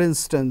 for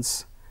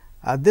instance,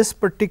 this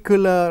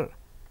particular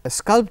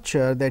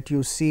sculpture that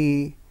you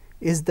see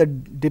is the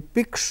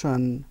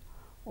depiction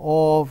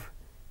of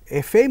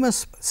a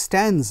famous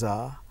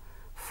stanza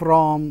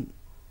from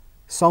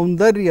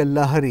Saundarya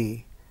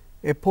Lahari,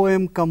 a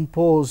poem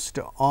composed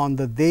on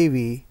the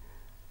Devi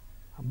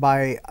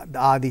by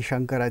Adi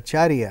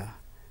Shankaracharya,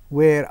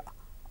 where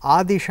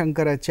Adi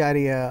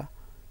Shankaracharya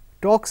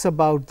talks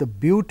about the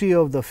beauty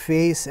of the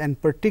face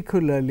and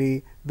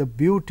particularly the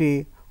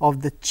beauty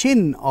of the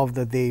chin of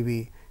the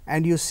Devi.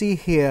 And you see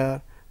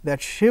here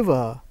that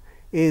Shiva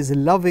is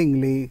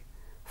lovingly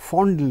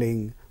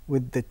fondling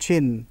with the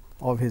chin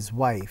of his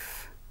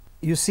wife.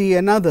 You see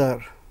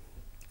another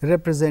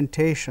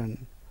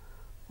representation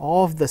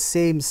of the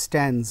same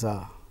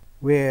stanza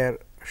where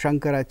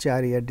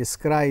Shankaracharya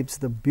describes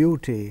the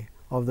beauty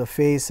of the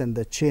face and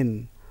the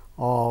chin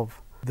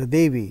of the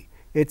Devi.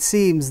 It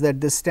seems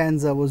that this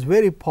stanza was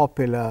very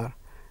popular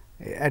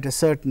at a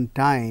certain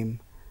time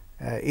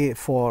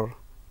for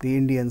the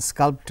Indian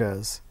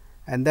sculptors,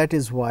 and that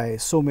is why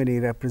so many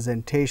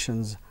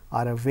representations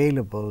are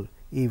available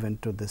even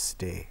to this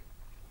day.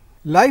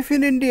 Life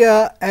in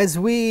India, as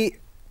we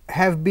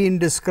have been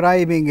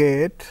describing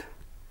it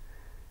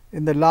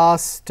in the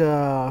last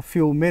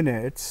few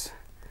minutes,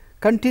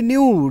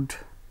 continued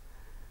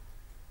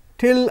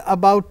till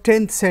about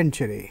 10th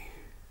century.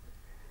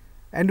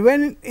 And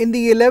when in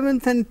the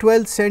 11th and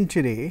 12th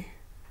century,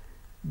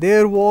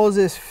 there was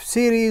a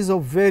series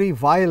of very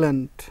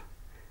violent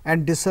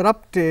and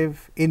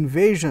disruptive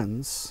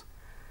invasions,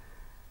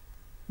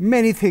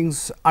 many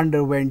things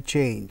underwent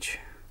change.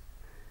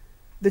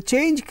 The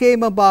change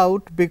came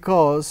about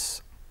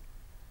because,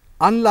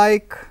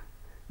 unlike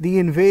the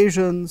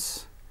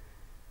invasions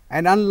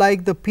and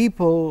unlike the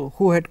people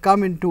who had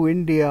come into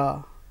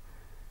India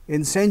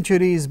in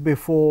centuries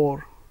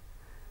before,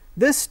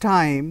 this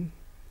time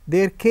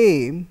there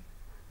came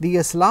the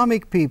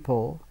Islamic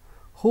people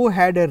who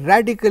had a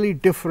radically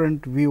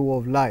different view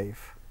of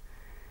life.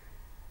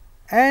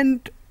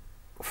 And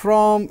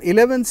from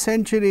 11th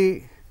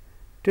century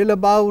till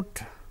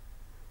about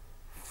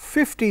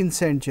 15th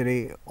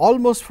century,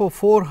 almost for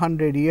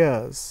 400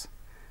 years,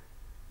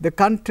 the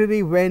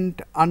country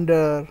went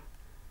under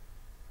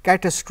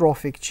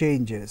catastrophic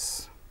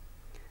changes.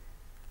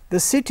 The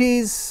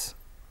cities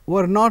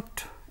were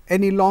not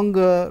any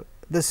longer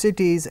the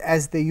cities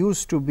as they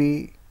used to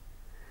be.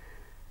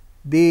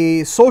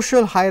 The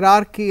social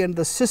hierarchy and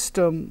the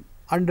system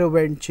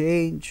underwent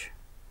change.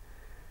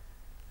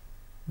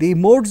 The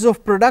modes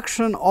of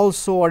production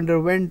also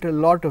underwent a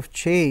lot of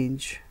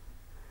change.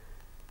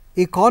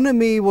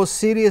 Economy was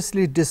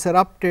seriously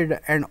disrupted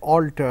and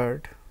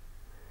altered,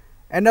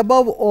 and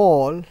above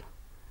all,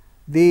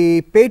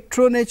 the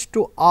patronage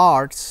to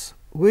arts,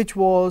 which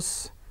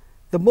was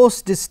the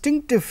most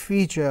distinctive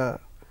feature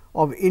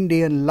of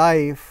Indian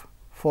life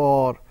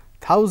for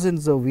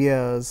thousands of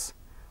years,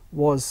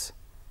 was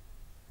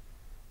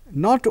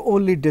not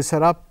only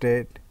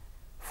disrupted.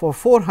 For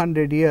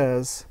 400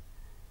 years,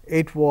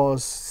 it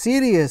was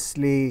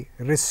seriously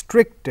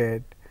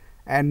restricted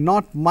and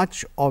not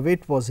much of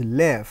it was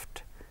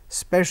left,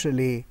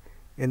 especially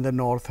in the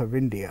north of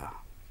India.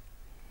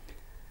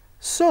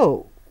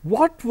 So,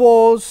 what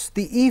was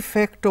the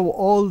effect of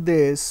all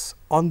this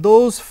on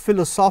those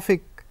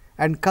philosophic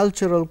and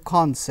cultural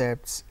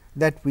concepts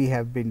that we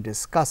have been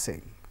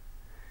discussing?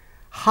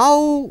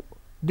 How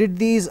did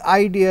these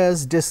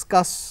ideas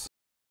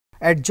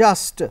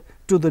adjust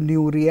to the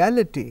new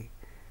reality,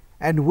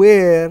 and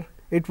where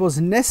it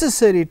was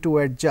necessary to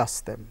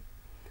adjust them?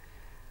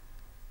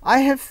 I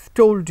have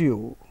told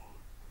you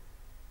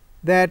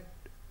that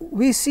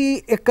we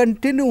see a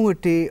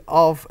continuity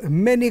of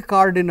many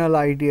cardinal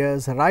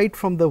ideas right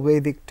from the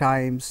Vedic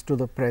times to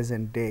the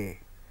present day.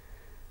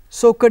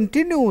 So,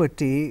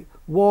 continuity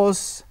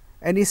was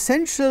an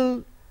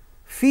essential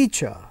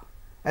feature,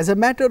 as a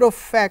matter of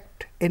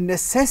fact, a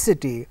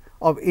necessity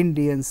of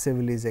Indian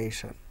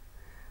civilization.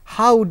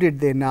 How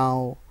did they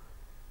now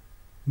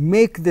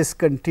make this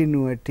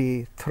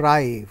continuity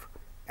thrive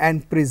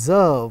and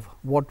preserve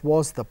what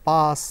was the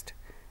past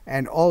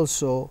and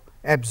also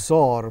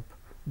absorb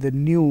the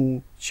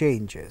new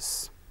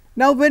changes?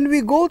 Now, when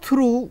we go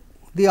through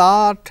the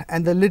art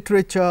and the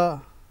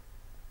literature,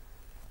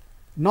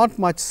 not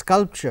much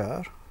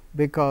sculpture,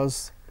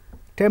 because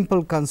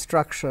temple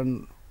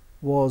construction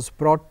was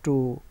brought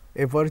to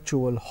a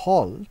virtual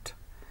halt,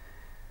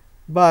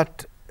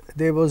 but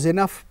there was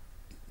enough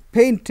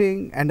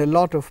painting and a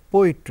lot of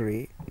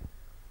poetry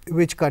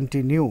which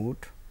continued.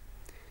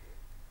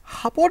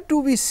 What do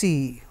we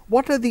see?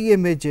 What are the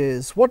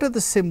images? What are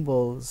the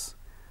symbols?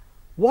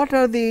 What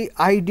are the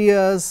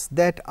ideas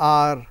that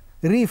are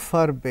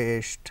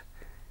refurbished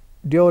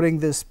during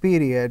this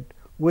period,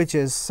 which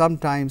is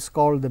sometimes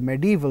called the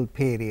medieval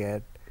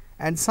period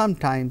and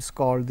sometimes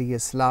called the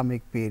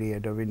Islamic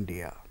period of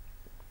India?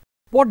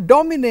 What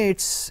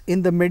dominates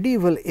in the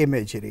medieval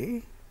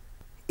imagery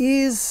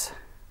is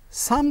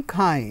some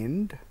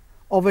kind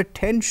of a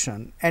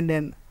tension and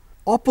an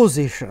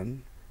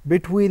opposition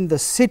between the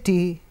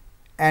city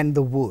and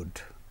the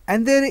wood.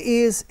 And there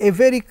is a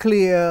very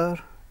clear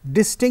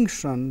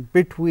distinction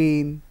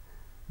between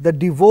the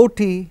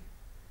devotee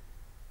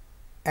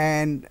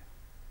and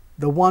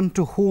the one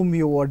to whom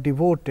you are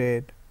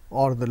devoted,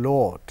 or the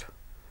Lord.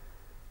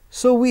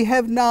 So, we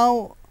have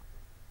now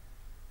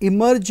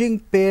emerging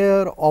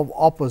pair of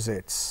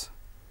opposites,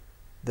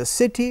 the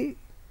city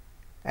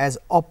as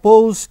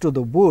opposed to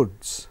the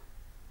woods,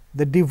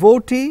 the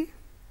devotee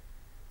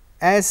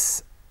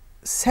as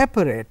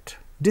separate,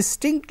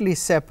 distinctly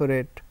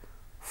separate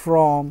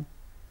from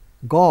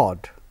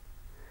God.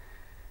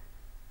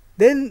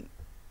 Then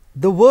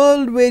the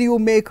world where you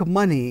make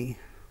money,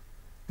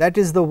 that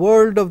is the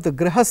world of the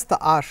Grihastha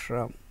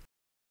ashram,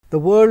 the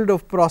world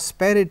of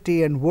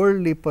prosperity and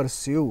worldly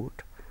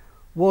pursuit,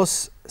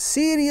 was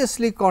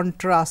seriously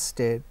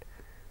contrasted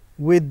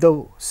with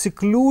the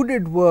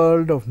secluded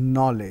world of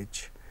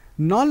knowledge.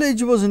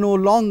 Knowledge was no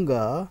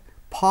longer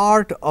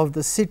part of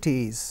the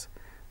cities,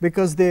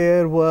 because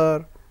there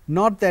were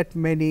not that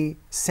many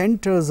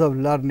centers of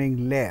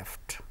learning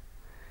left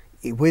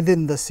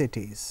within the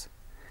cities.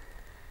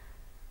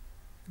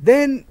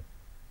 Then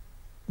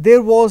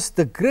there was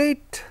the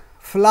great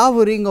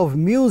flowering of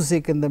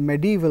music in the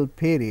medieval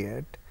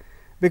period,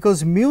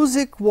 because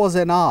music was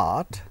an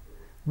art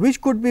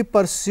which could be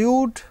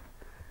pursued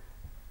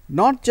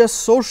not just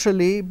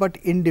socially, but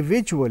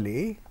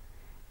individually,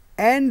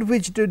 and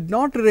which did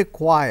not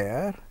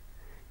require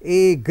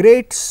a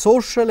great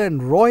social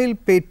and royal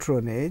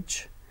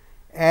patronage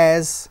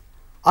as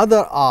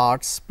other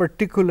arts,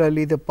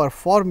 particularly the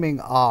performing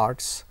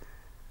arts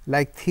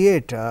like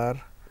theatre,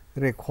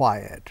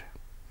 required.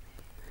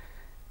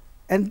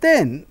 And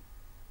then,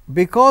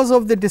 because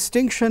of the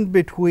distinction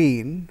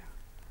between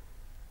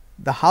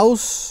the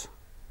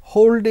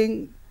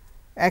house-holding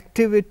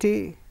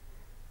activity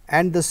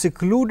and the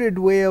secluded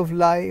way of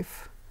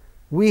life,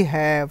 we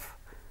have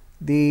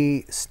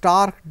the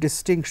stark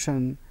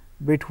distinction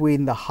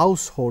between the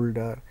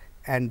householder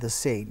and the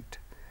saint.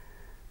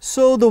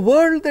 So, the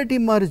world that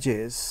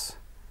emerges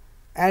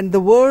and the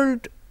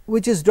world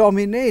which is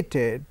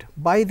dominated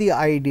by the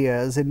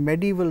ideas in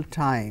medieval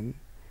time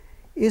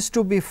is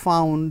to be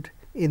found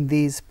in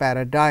these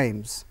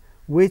paradigms,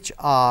 which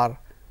are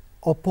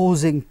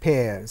opposing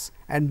pairs,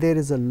 and there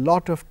is a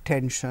lot of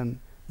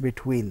tension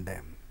between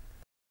them.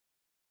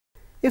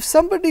 If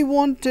somebody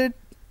wanted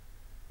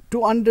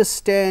to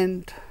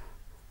understand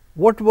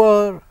what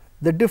were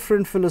the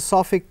different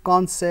philosophic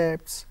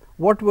concepts,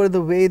 what were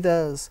the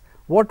Vedas,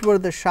 what were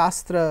the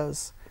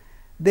Shastras,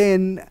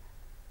 then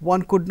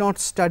one could not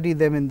study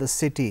them in the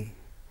city,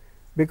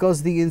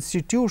 because the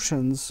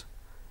institutions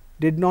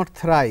did not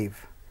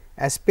thrive.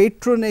 As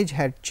patronage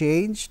had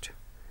changed,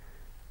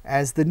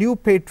 as the new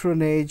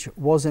patronage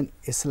was in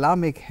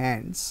Islamic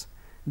hands,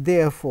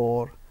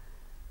 therefore,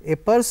 a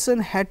person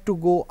had to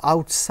go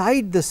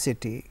outside the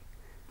city,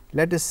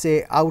 let us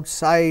say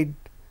outside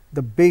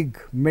the big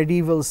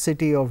medieval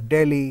city of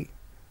Delhi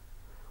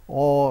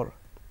or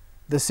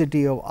the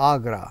city of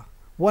Agra.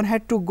 One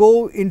had to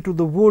go into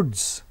the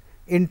woods,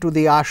 into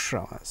the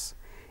ashramas.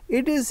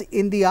 It is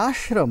in the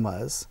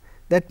ashramas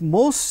that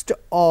most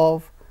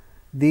of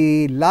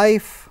the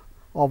life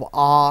of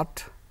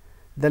art,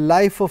 the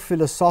life of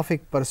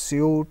philosophic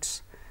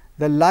pursuits,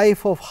 the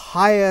life of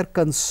higher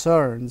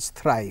concerns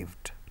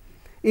thrived.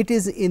 It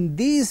is in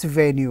these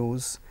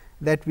venues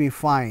that we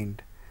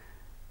find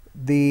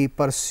the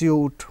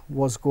pursuit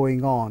was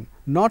going on,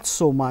 not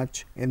so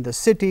much in the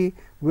city,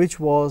 which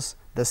was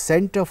the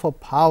center for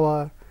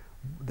power,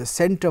 the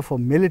center for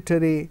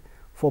military,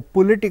 for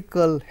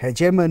political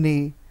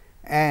hegemony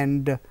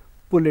and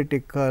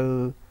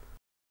political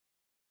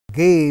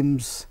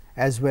games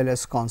as well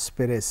as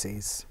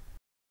conspiracies.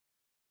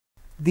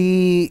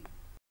 The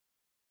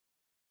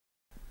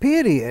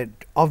period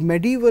of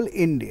medieval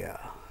India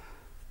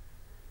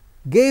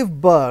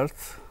gave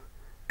birth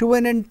to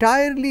an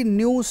entirely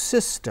new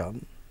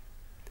system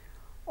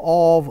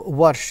of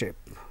worship,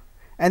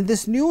 and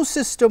this new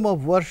system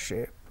of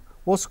worship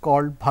was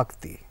called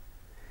bhakti.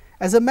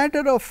 As a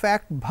matter of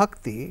fact,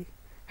 bhakti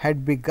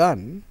had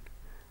begun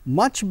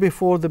much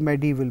before the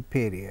medieval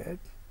period.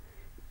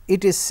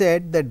 It is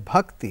said that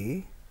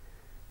bhakti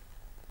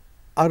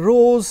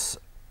arose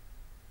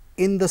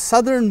in the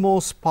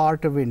southernmost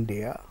part of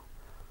India,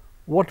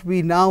 what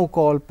we now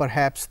call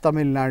perhaps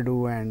Tamil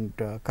Nadu and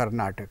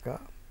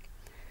Karnataka.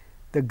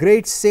 The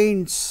great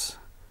saints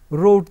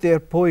wrote their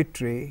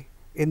poetry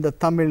in the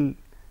Tamil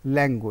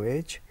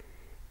language,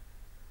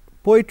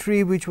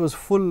 poetry which was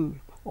full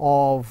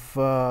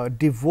of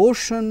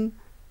devotion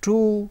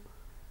to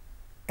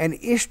an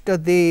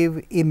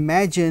Ishtadev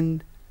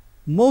imagined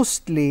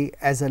mostly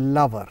as a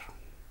lover.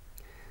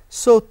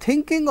 So,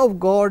 thinking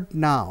of God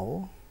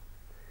now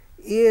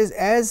is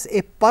as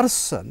a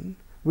person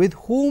with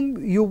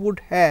whom you would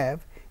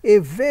have a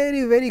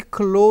very, very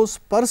close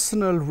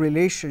personal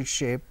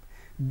relationship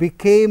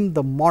became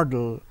the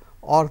model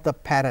or the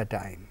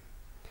paradigm.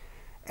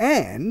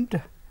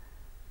 And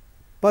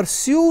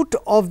pursuit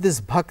of this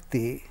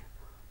bhakti,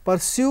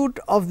 pursuit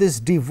of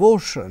this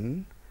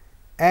devotion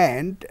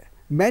and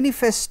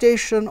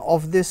manifestation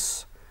of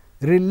this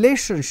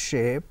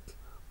relationship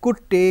could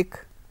take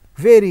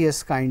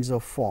various kinds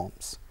of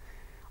forms.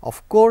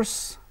 Of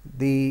course,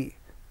 the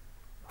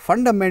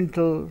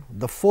fundamental,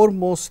 the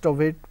foremost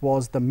of it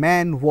was the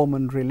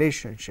man-woman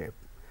relationship.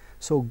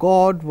 So,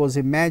 God was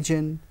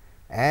imagined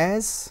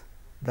as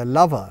the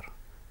lover,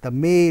 the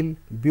male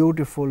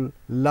beautiful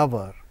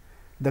lover,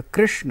 the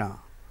Krishna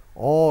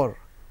or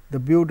the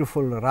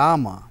beautiful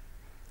Rama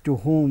to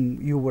whom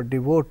you were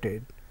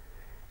devoted,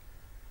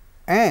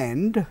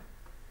 and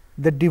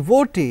the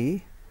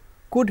devotee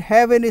could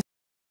have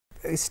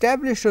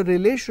establish a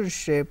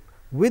relationship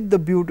with the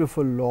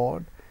beautiful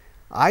Lord,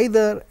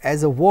 either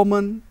as a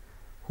woman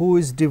who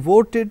is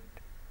devoted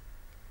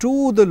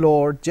to the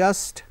Lord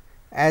just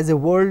as a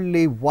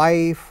worldly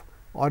wife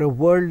or a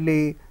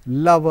worldly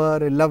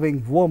lover, a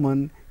loving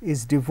woman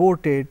is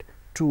devoted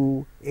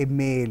to a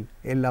male,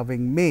 a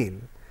loving male.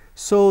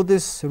 So,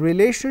 this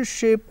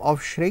relationship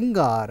of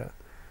Shringara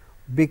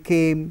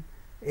became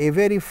a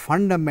very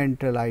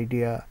fundamental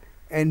idea,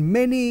 and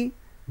many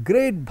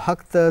great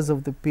bhaktas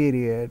of the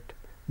period,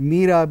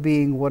 Meera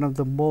being one of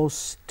the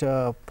most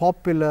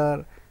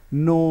popular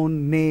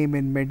known name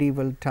in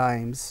medieval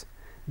times,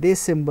 they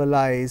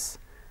symbolize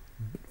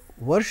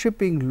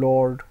worshipping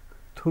Lord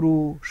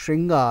through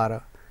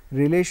Shringara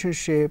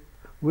relationship,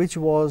 which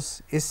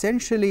was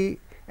essentially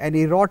an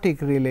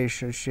erotic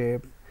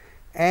relationship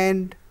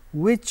and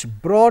which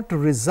brought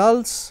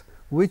results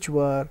which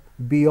were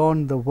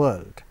beyond the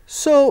world.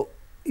 So,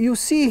 you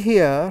see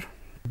here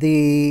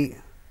the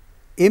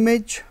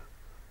image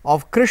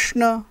of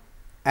Krishna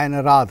and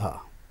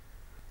Radha.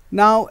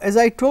 Now, as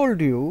I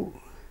told you,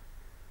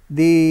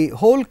 the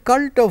whole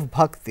cult of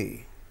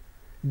bhakti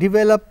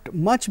developed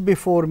much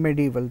before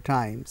medieval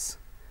times,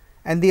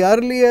 and the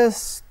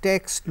earliest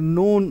text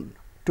known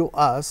to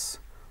us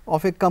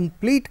of a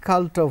complete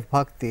cult of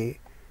bhakti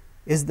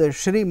is the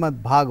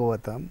Srimad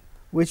Bhagavatam,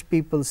 which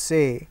people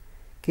say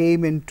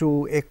came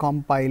into a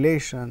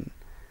compilation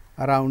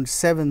around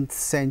 7th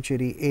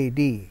century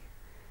AD.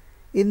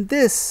 In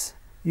this,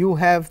 you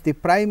have the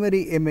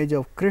primary image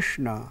of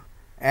Krishna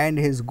and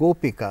his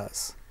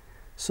Gopikas.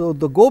 So,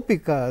 the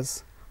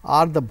Gopikas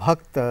are the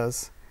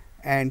Bhaktas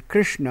and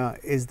Krishna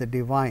is the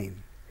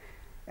divine.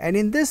 And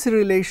in this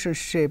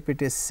relationship,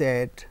 it is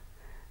said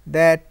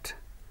that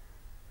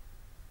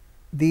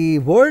the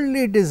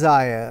worldly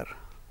desire,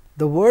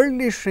 the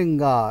worldly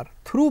shringar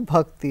through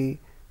bhakti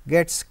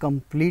gets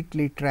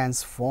completely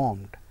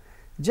transformed.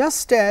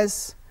 Just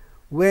as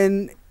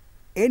when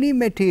any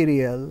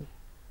material,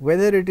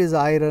 whether it is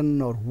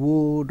iron or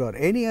wood or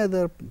any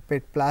other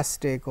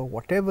plastic or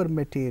whatever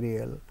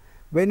material,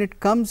 when it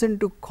comes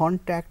into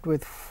contact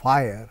with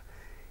fire,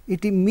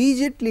 it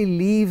immediately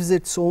leaves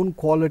its own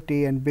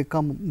quality and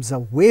becomes a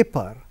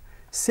vapor.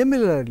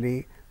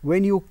 Similarly,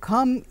 when you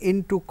come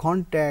into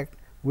contact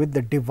with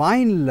the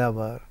divine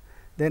lover,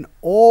 then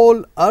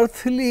all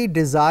earthly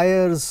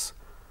desires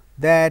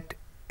that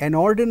an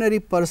ordinary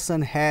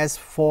person has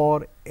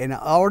for an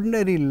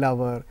ordinary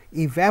lover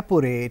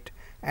evaporate,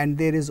 and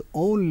there is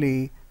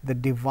only the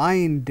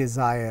divine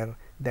desire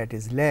that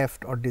is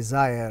left, or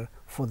desire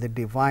for the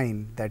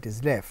divine that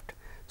is left.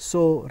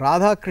 So,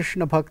 Radha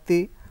Krishna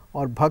Bhakti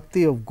or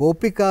Bhakti of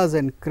Gopikas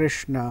and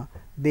Krishna,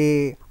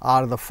 they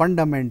are the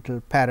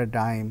fundamental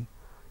paradigm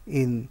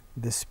in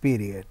this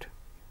period.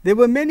 There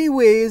were many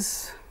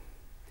ways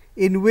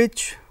in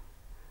which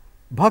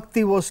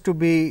bhakti was to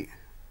be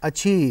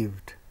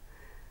achieved.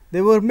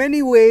 There were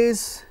many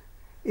ways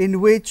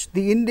in which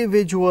the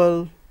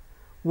individual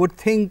would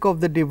think of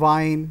the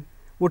divine,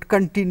 would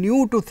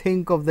continue to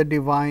think of the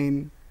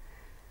divine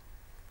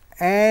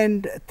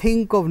and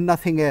think of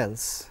nothing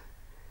else.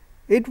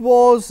 It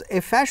was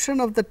a fashion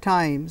of the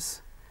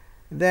times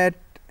that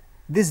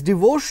this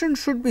devotion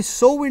should be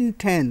so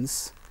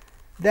intense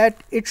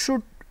that it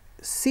should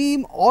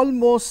seem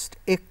almost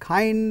a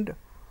kind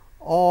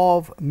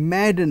of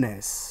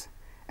madness.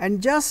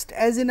 And just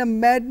as in a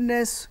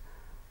madness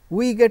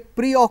we get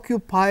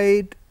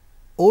preoccupied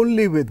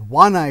only with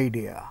one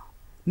idea,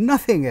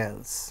 nothing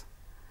else.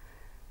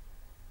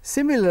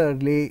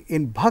 Similarly,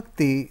 in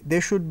bhakti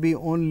there should be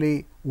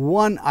only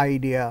one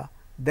idea,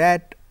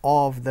 that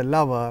of the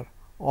lover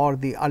or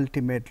the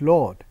ultimate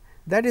Lord.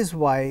 That is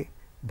why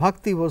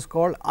bhakti was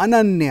called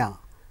ananya.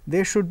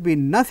 There should be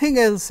nothing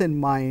else in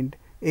mind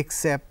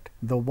except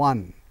the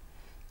one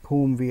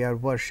whom we are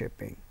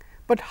worshipping.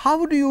 But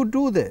how do you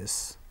do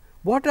this?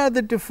 What are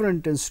the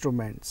different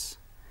instruments?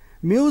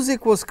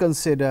 Music was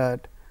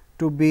considered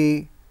to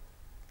be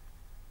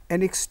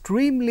an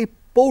extremely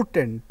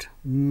potent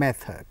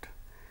method.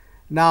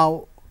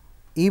 Now,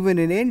 even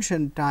in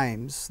ancient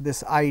times,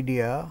 this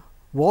idea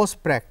was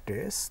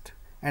practiced,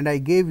 and I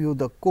gave you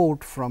the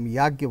quote from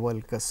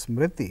Yagyavalkya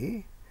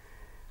Smriti.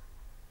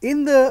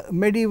 In the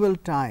medieval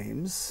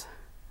times,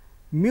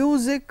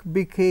 music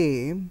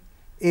became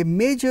a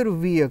major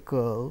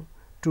vehicle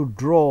to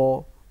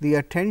draw the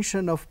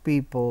attention of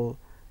people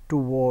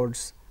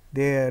towards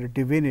their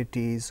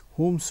divinities,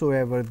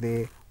 whomsoever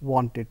they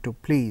wanted to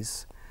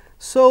please.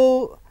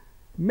 So,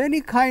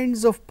 many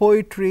kinds of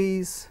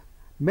poetries,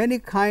 many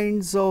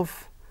kinds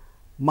of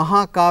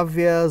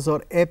mahakavyas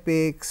or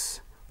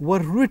epics were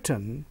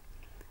written,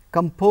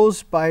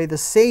 composed by the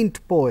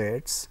saint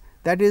poets,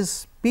 that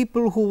is,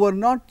 people who were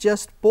not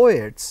just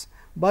poets,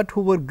 but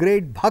who were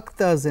great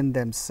bhaktas in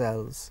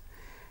themselves,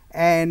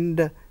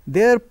 and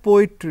their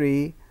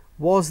poetry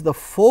was the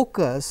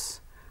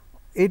focus,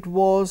 it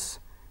was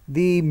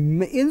the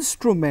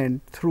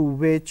instrument through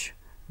which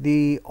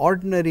the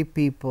ordinary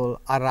people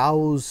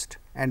aroused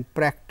and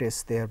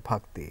practiced their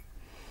bhakti.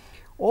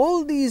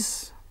 All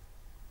these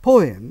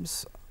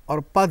poems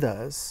or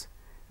padas,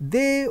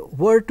 they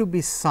were to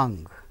be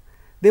sung.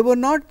 They were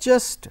not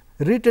just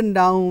written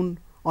down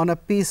on a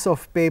piece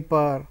of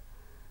paper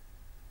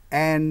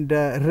and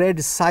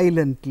read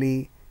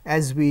silently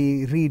as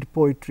we read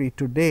poetry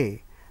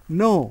today.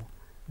 No,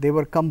 they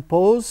were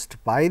composed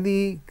by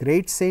the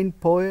great saint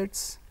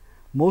poets.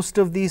 Most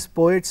of these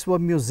poets were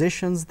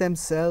musicians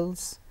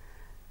themselves.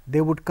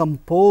 They would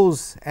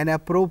compose an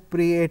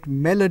appropriate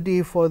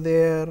melody for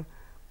their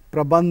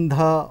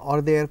prabandha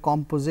or their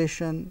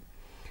composition,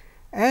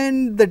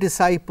 and the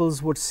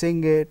disciples would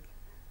sing it,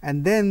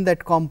 and then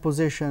that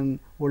composition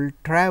will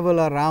travel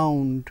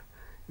around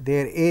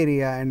their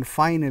area and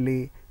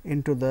finally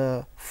into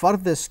the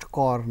furthest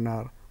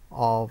corner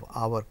of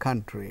our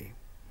country.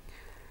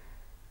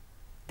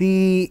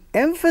 The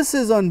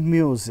emphasis on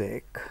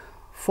music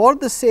for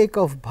the sake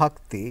of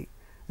bhakti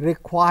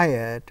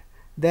required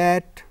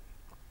that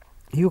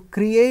you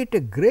create a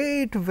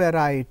great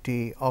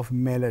variety of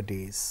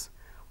melodies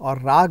or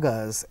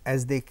ragas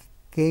as they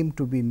came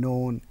to be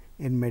known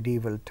in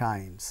medieval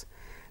times.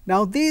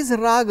 Now, these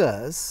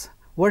ragas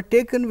were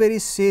taken very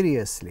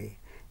seriously,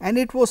 and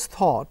it was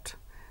thought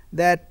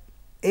that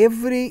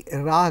every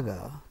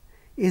raga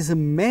is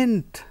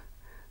meant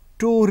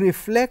to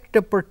reflect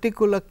a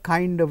particular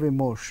kind of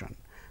emotion.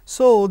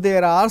 So,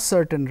 there are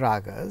certain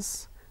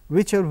ragas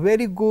which are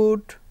very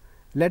good,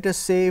 let us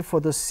say, for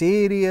the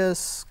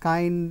serious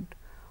kind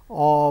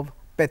of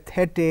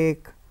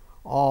pathetic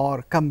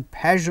or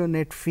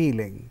compassionate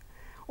feeling,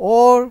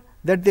 or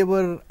that there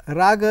were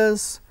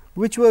ragas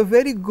which were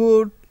very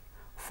good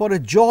for a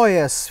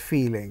joyous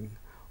feeling,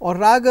 or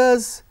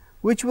ragas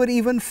which were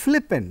even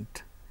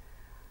flippant.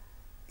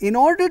 In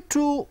order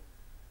to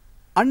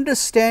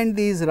understand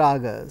these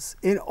ragas,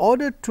 in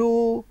order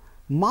to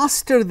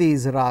master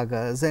these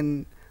ragas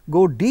and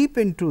go deep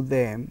into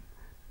them,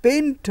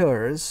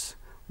 painters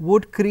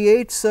would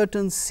create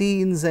certain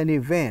scenes and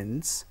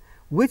events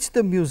which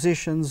the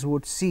musicians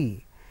would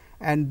see,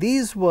 and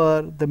these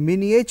were the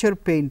miniature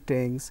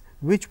paintings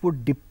which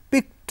would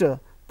depict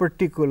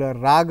particular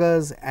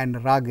ragas and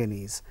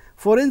raginis.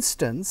 For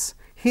instance,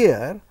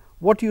 here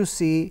what you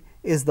see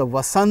is the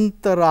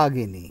Vasanta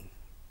Ragini.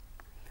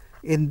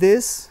 In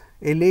this,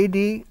 a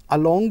lady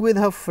along with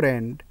her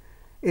friend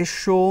is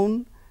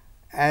shown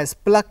as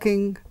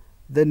plucking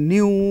the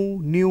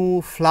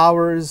new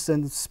flowers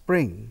in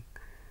spring,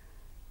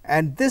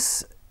 and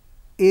this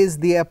is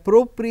the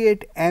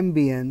appropriate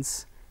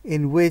ambience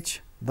in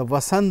which the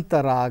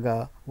Vasanta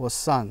Raga was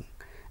sung.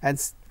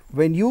 And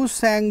when you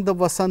sang the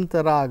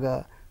Vasanta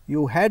Raga,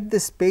 you had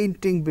this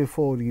painting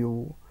before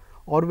you,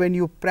 or when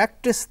you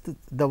practiced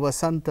the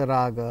Vasanta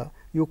Raga,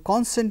 you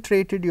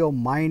concentrated your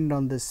mind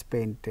on this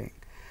painting.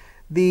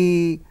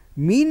 The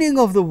meaning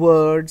of the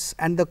words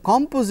and the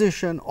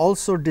composition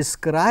also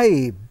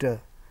described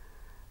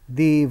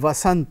the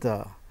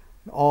Vasanta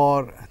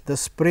or the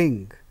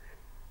spring.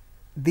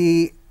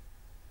 The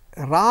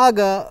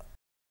raga,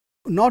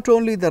 not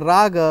only the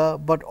raga,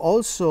 but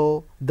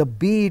also the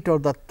beat or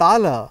the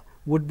tala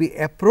would be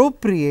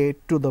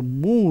appropriate to the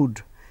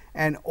mood,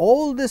 and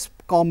all this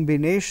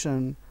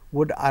combination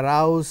would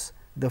arouse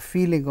the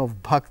feeling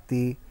of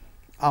bhakti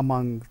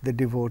among the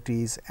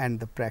devotees and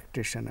the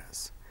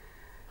practitioners.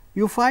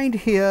 You find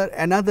here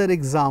another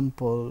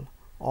example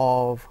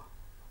of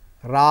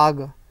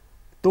Rag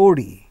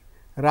Todi.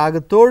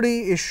 Rag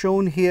Todi is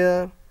shown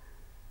here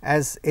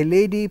as a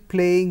lady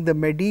playing the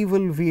medieval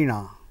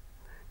veena,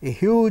 a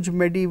huge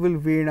medieval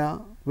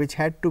veena which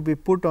had to be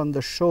put on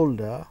the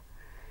shoulder,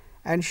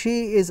 and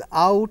she is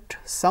out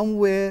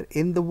somewhere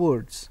in the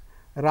woods.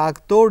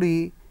 Rag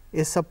Todi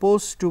is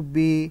supposed to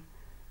be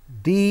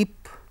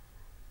deep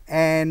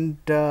and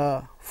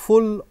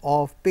full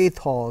of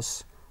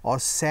pathos or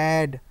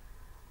sad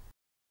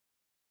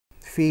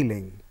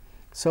feeling.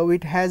 So,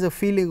 it has a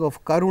feeling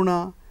of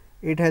karuna,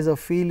 it has a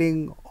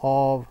feeling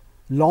of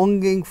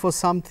longing for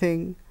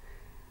something,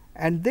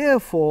 and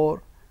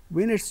therefore,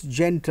 in its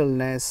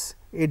gentleness,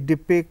 it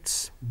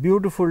depicts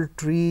beautiful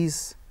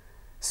trees,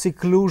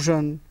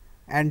 seclusion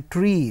and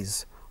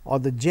trees, or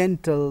the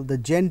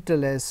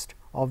gentlest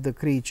of the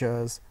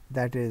creatures,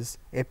 that is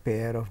a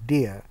pair of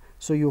deer.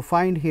 So, you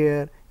find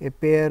here a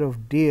pair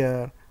of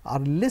deer are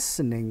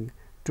listening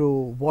to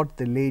what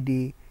the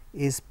lady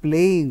is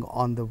playing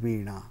on the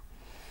veena.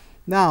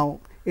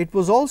 Now, it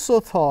was also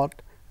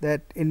thought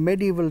that in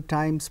medieval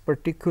times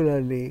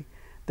particularly,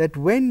 that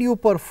when you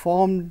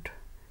performed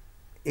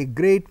a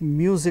great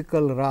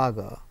musical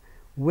raga,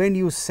 when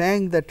you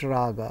sang that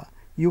raga,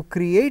 you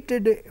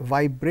created a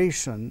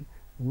vibration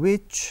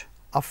which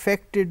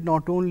affected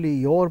not only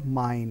your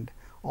mind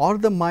or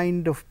the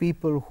mind of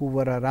people who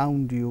were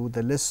around you,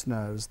 the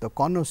listeners, the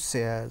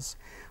connoisseurs,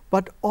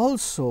 but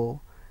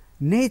also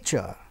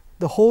nature,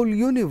 the whole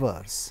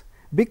universe,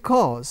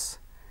 because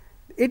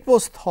it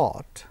was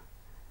thought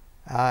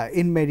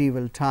in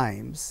medieval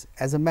times,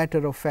 as a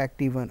matter of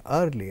fact even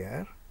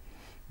earlier,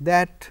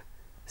 that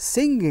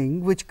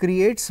singing which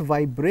creates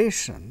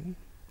vibration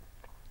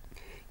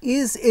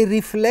is a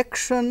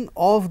reflection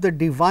of the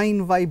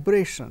divine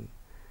vibration.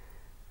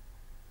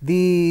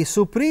 The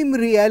Supreme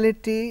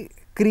Reality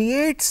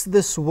creates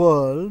this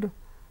world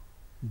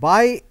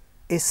by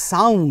a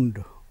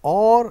sound,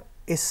 or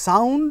a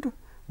sound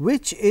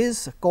which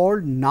is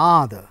called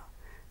Nada.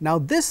 Now,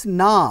 this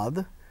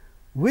Nad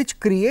which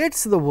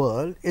creates the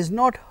world is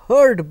not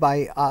heard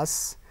by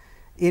us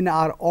in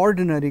our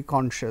ordinary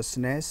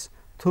consciousness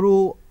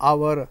through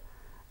our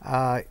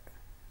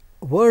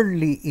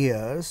worldly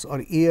ears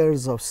or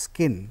ears of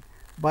skin,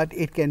 but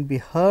it can be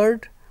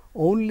heard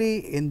only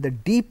in the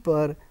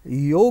deeper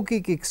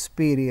yogic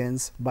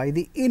experience by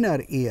the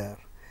inner ear.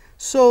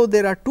 So,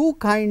 there are two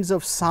kinds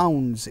of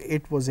sounds,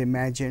 it was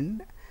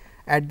imagined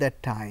at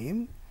that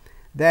time,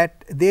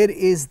 that there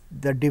is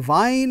the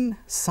divine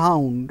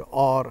sound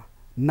or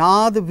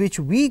nad which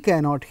we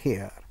cannot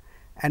hear,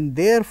 and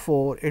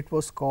therefore, it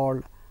was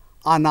called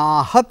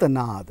anahat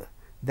nad,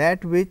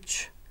 that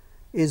which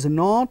is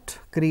not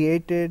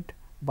created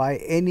by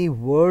any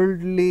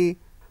worldly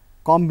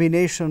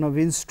combination of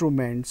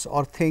instruments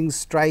or things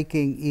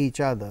striking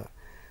each other,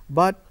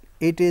 but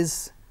it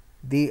is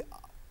the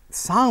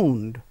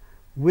sound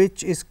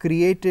which is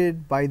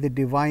created by the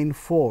divine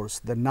force,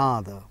 the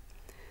nada.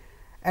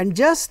 And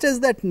just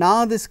as that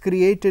nad is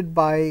created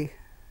by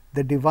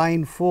the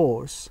divine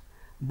force,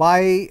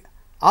 by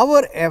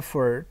our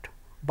effort,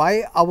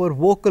 by our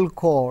vocal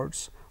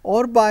cords,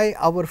 or by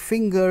our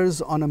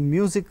fingers on a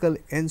musical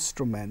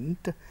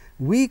instrument,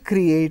 we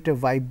create a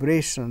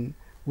vibration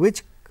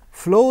which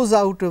flows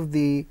out of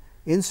the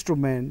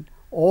instrument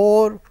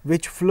or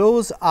which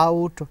flows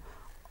out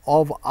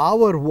of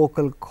our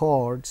vocal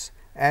cords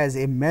as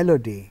a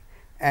melody,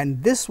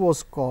 and this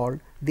was called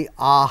the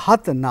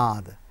ahat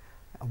nad.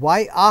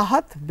 Why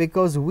ahat?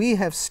 Because we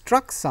have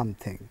struck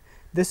something.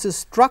 This is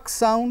struck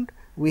sound.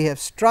 We have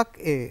struck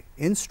a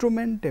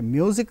instrument, a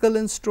musical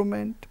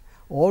instrument,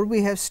 or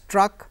we have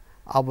struck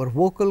our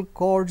vocal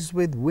cords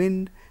with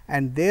wind,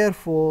 and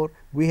therefore,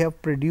 we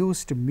have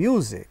produced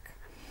music.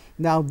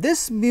 Now,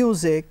 this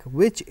music,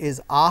 which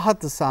is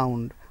ahat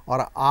sound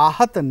or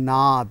ahat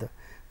nad,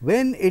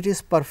 when it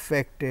is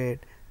perfected,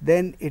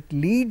 then it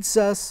leads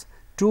us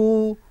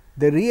to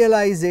the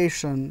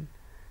realization,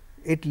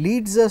 it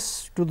leads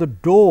us to the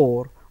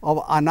door of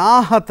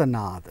anahat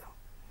nad.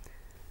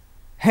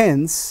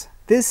 Hence,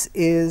 this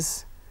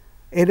is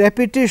a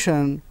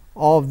repetition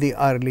of the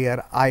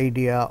earlier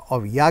idea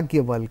of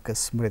Yajnavalkya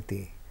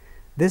Smriti.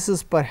 This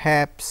is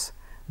perhaps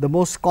the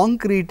most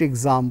concrete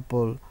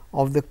example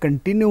of the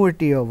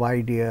continuity of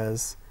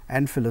ideas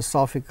and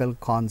philosophical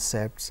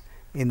concepts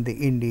in the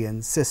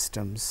Indian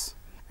systems.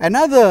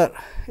 Another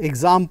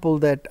example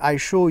that I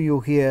show you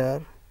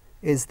here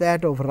is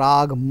that of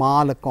Rag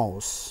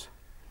Malakos.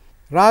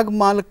 Rag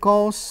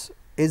Malakos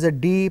is a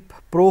deep,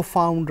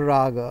 profound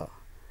raga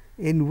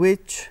in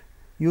which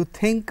you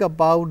think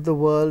about the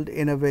world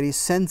in a very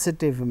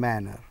sensitive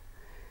manner,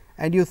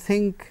 and you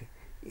think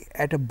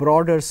at a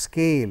broader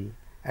scale,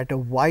 at a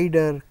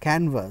wider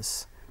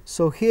canvas.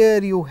 So,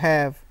 here you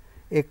have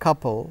a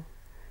couple,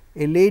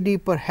 a lady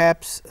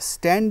perhaps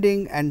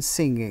standing and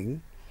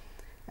singing,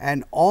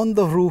 and on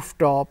the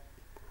rooftop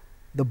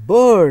the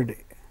bird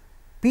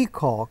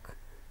peacock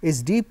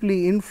is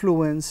deeply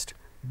influenced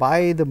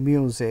by the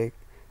music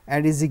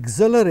and is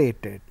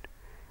exhilarated,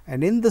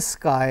 and in the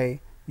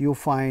sky you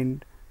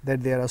find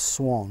that there are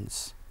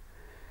swans.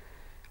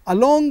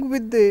 Along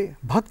with the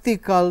bhakti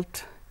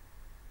cult,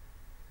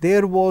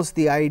 there was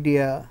the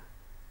idea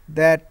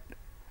that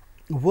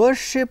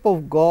worship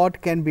of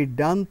God can be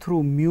done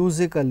through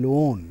music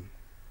alone,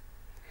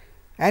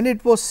 and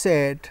it was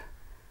said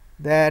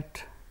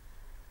that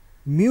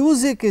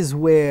music is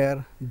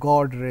where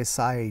God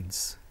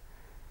resides.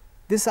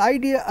 This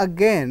idea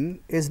again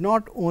is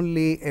not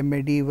only a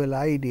medieval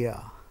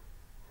idea.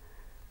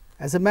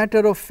 As a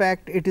matter of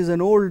fact, it is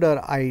an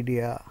older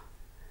idea,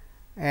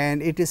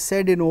 and it is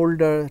said in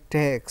older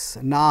texts,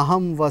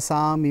 Naham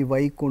vasami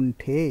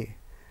vaikunthe,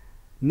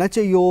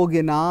 nacha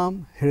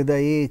yoginam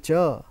hridaye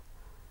cha,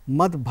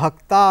 mad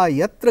bhakta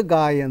yatra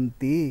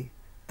gayanti,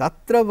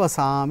 tatra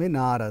vasami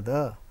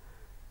narada.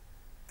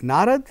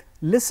 Narad,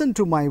 listen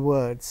to my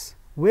words.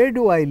 Where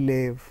do I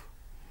live?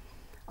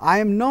 I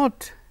am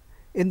not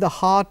in the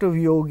heart of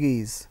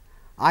yogis.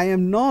 I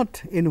am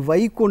not in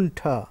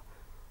Vaikuntha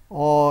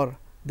or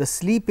the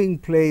sleeping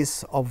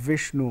place of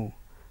Vishnu,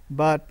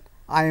 but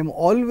I am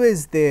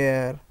always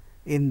there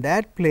in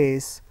that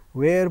place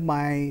where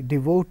my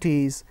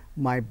devotees,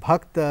 my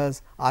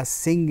bhaktas are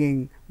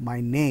singing my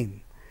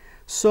name.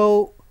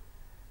 So,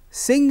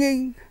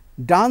 singing,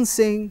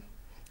 dancing,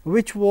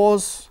 which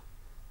was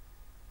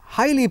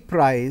highly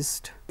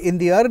prized in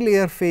the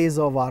earlier phase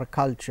of our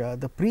culture,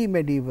 the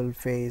pre-medieval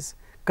phase,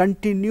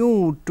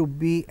 continued to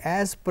be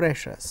as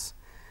precious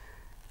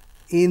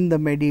in the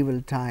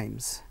medieval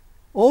times.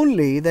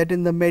 Only that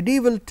in the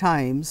medieval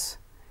times,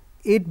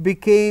 it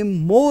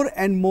became more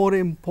and more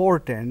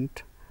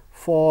important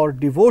for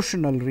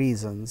devotional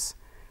reasons,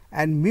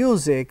 and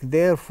music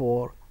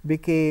therefore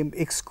became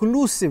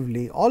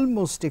exclusively,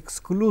 almost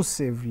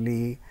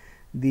exclusively,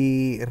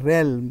 the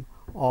realm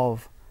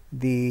of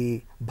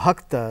the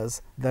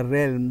bhaktas, the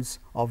realms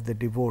of the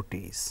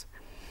devotees.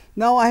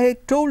 Now, I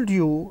had told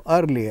you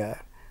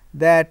earlier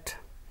that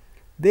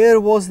there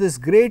was this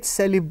great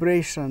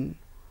celebration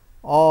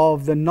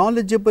of the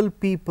knowledgeable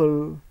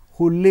people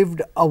who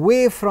lived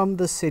away from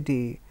the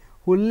city,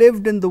 who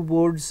lived in the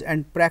woods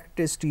and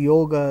practiced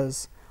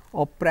yogas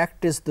or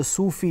practiced the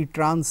Sufi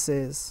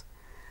trances,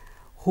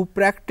 who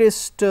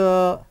practiced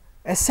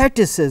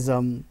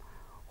asceticism,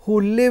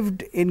 who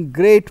lived in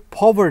great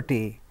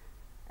poverty,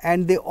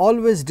 and they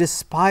always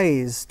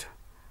despised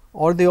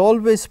or they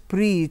always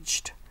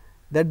preached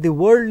that the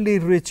worldly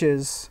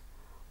riches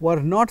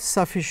were not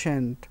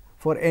sufficient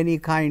for any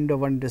kind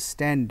of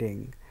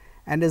understanding,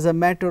 and as a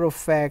matter of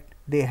fact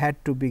they had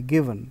to be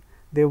given.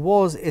 There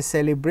was a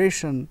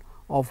celebration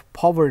of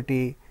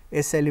poverty,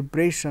 a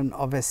celebration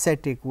of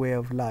ascetic way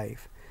of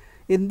life.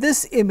 In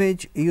this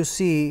image you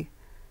see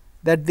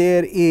that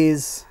there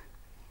is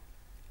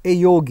a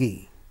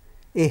yogi,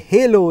 a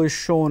halo is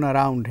shown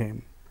around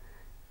him.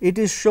 It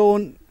is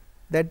shown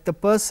that the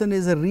person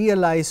is a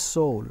realized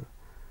soul.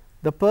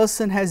 The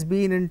person has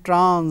been in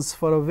trance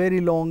for a very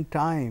long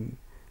time.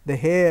 The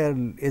hair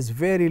is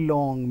very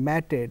long,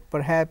 matted.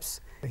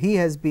 Perhaps he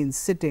has been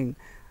sitting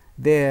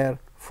there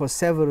for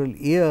several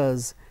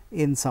years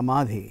in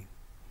samadhi,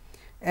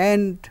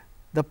 and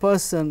the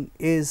person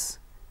is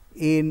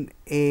in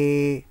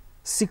a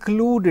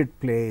secluded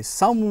place,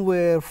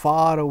 somewhere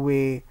far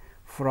away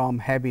from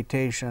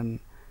habitation,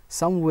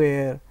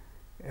 somewhere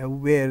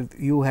where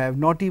you have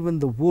not even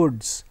the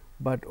woods,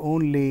 but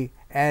only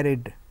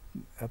arid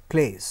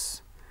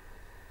place.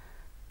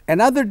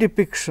 another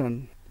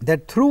depiction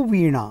that through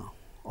veena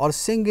or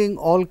singing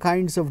all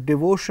kinds of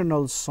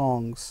devotional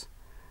songs,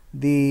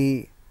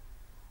 the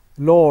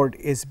Lord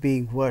is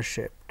being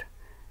worshipped.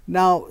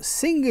 Now,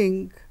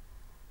 singing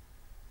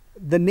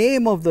the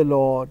name of the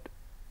Lord,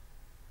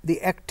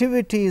 the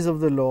activities of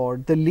the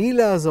Lord, the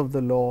leelas of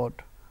the Lord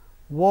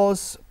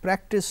was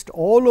practiced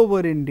all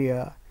over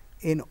India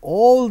in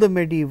all the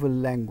medieval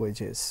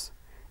languages.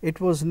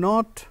 It was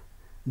not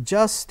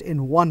just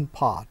in one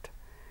part.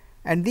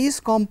 And these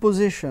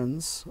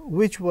compositions,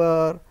 which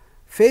were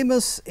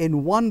famous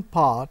in one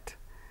part,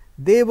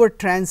 they were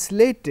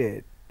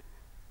translated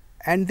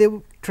and they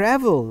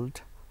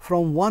traveled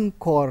from one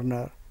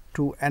corner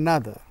to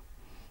another.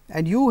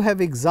 And you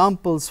have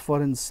examples,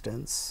 for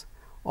instance,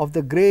 of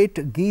the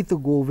great Gita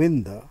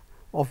Govinda,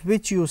 of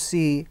which you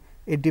see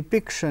a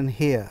depiction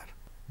here.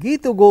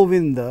 Gita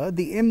Govinda,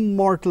 the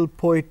immortal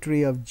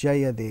poetry of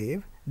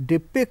Jayadev,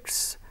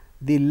 depicts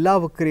the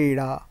love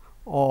krida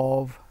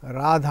of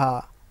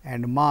Radha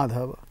and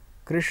Madhava,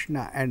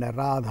 Krishna and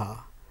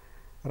Radha.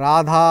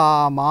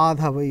 Radha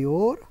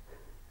Madhavayor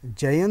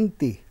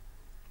Jayanti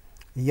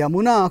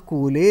Yamuna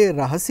Kule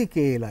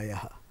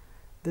Rahasikelayah.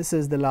 This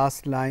is the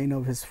last line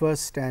of his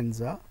first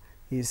stanza.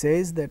 He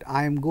says that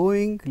I am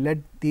going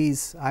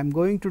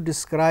to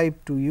describe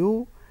to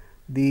you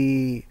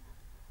the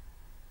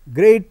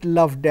great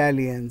love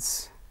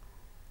dalliance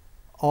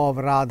of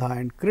Radha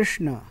and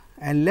Krishna,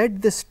 and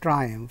let this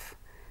triumph.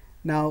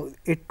 Now,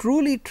 it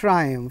truly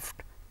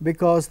triumphed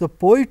because the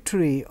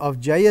poetry of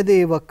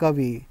Jayadeva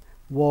Kavi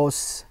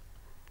was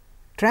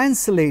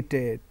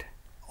translated,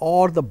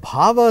 or the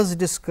bhavas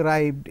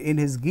described in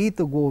his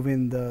Gita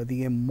Govinda,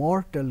 the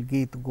immortal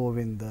Gita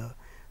Govinda,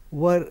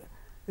 were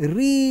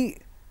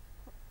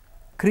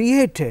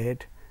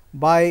recreated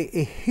by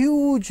a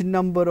huge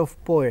number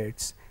of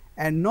poets,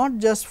 and not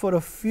just for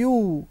a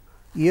few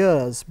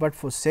years, but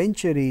for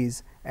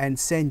centuries and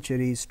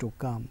centuries to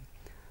come.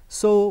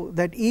 So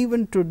that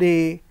even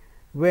today,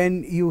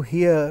 when you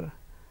hear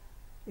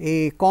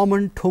a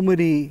common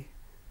thumri,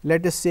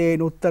 let us say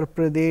in Uttar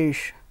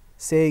Pradesh,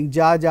 saying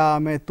Ja ja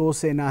main to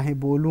se nahi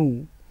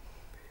bolun,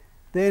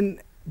 then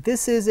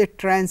this is a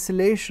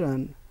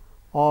translation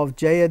of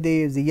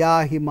Jayadev's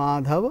Yahi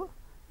Madhava,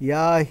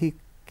 Yahi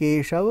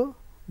Keshava,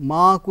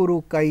 Ma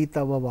kuru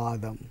kaitava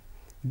vadam.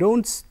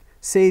 Don't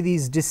say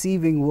these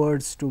deceiving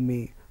words to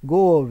me,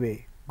 go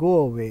away, go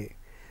away.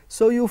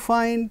 So, you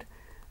find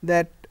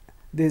that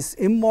this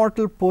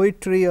immortal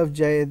poetry of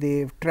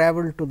Jayadev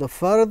traveled to the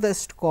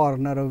furthest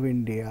corner of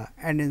India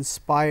and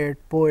inspired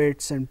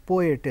poets and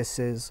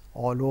poetesses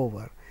all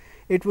over.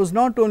 It was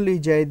not only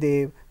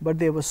Jayadev, but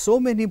there were so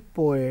many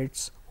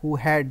poets who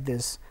had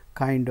this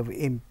kind of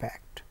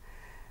impact.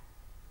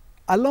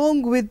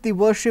 Along with the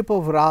worship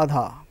of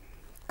Radha,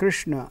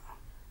 Krishna,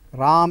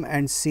 Ram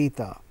and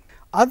Sita,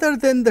 other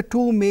than the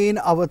two main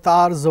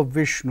avatars of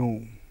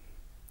Vishnu,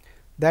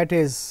 that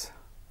is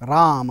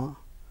Rama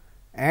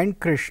and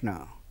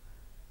Krishna,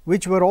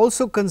 which were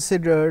also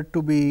considered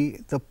to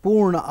be the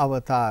Purna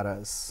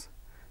avatars,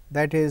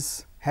 that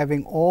is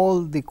having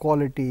all the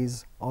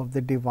qualities of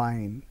the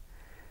divine.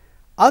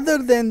 Other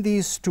than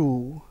these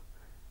two,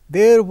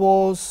 there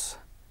was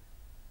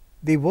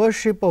the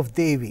worship of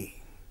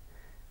Devi.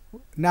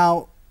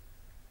 Now,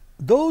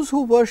 those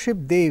who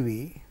worship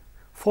Devi,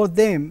 for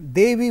them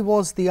Devi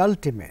was the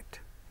ultimate,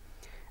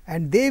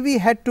 and Devi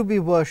had to be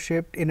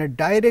worshipped in a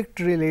direct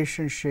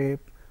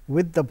relationship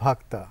with the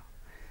bhakta.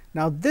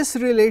 Now, this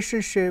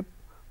relationship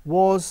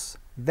was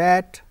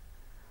that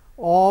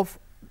of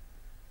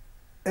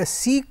a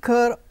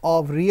seeker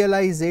of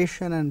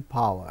realization and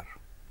power.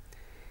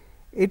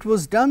 It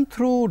was done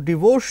through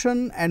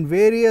devotion and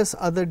various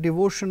other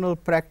devotional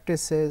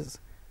practices,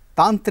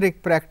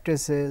 tantric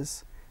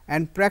practices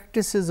and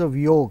practices of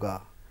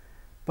yoga,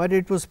 but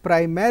it was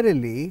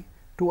primarily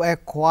to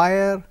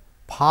acquire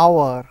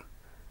power,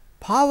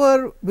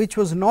 power which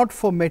was not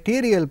for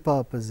material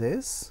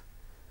purposes,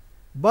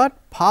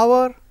 but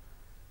power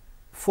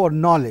for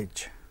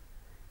knowledge.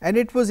 And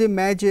it was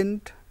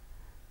imagined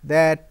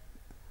that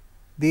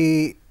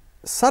the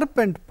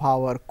serpent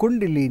power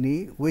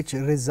Kundalini, which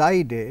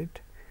resided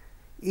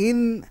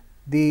in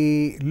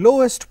the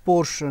lowest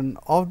portion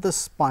of the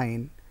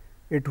spine,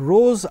 it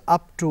rose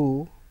up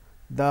to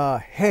the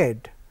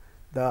head,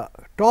 the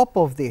top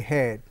of the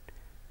head,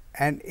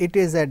 and it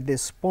is at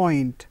this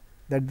point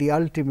that the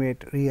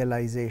ultimate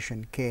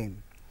realization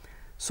came.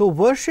 So,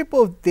 worship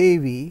of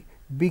Devi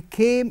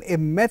became a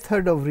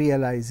method of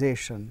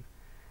realization,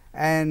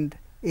 and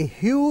a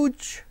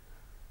huge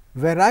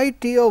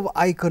variety of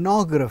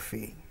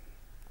iconography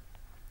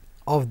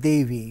of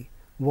Devi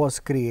was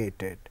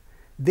created.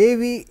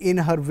 Devi in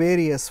her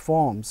various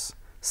forms,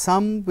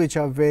 some which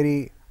are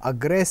very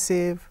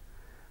aggressive,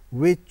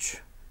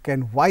 which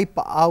can wipe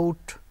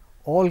out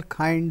all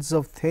kinds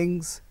of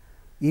things,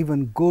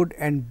 even good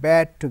and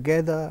bad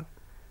together,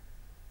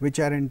 which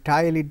are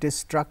entirely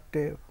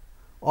destructive,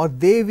 or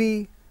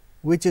Devi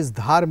which is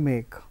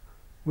dharmic,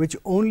 which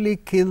only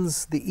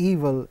kills the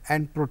evil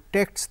and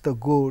protects the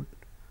good,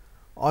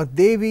 or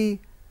Devi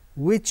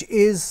which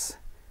is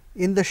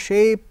in the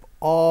shape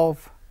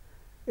of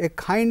a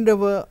kind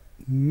of a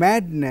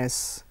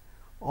madness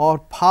or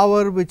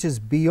power which is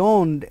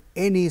beyond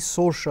any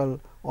social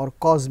or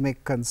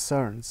cosmic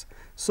concerns.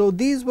 So,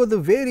 these were the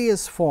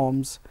various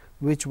forms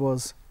which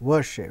was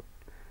worshipped,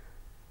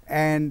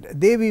 and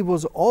Devi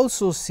was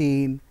also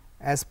seen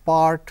as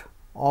part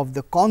of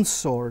the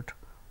consort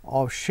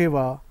of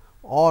Shiva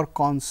or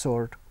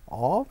consort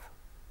of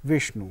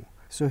Vishnu.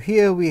 So,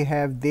 here we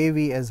have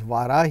Devi as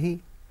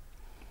Varahi,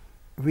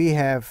 we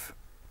have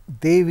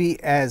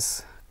Devi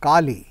as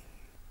Kali.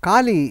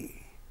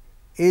 Kali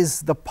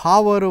is the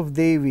power of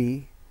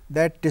Devi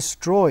that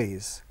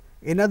destroys.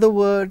 In other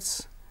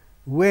words,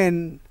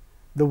 when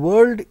the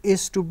world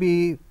is to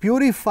be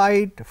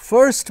purified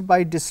first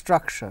by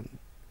destruction,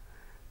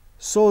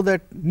 so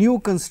that new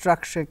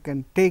construction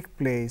can take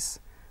place,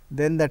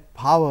 then that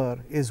power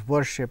is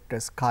worshipped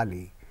as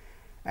Kali.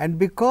 And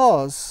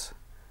because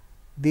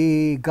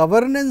the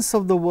governance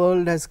of the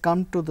world has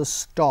come to the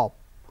stop,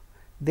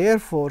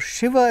 therefore,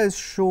 Shiva is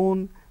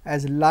shown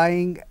as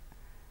lying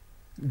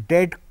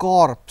dead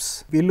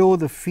corpse below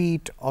the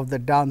feet of the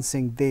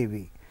dancing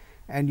Devi,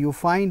 and you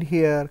find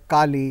here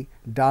Kali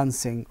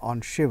dancing on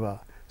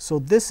Shiva. So,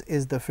 this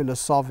is the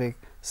philosophic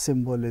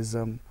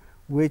symbolism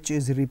which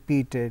is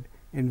repeated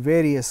in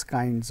various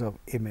kinds of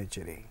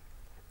imagery.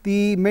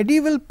 The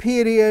medieval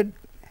period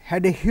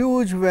had a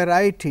huge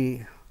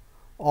variety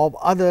of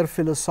other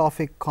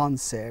philosophic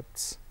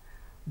concepts,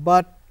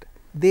 but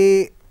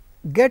they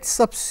get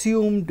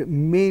subsumed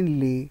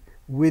mainly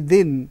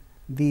within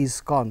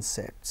these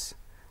concepts.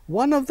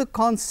 One of the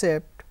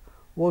concept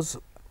was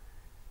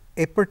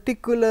a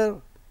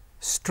particular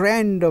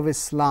strand of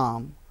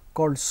Islam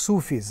called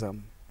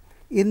Sufism.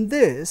 In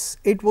this,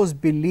 it was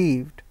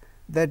believed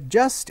that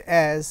just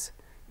as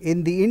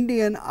in the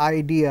Indian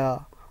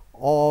idea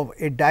of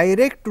a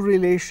direct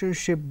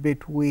relationship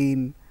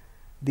between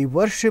the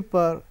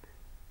worshipper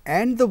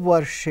and the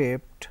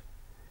worshipped,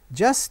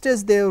 just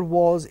as there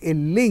was a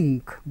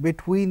link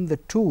between the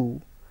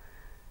two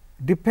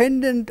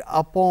dependent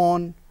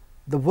upon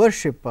the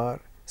worshipper,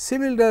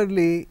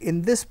 similarly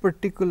in this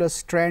particular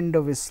strand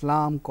of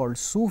Islam called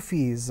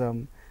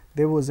Sufism,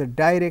 there was a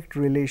direct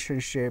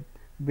relationship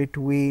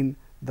between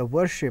the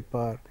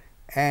worshipper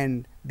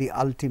and the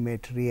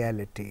ultimate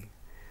reality.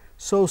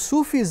 So,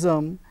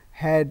 Sufism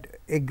had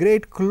a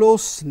great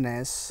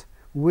closeness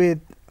with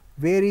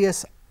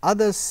various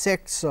other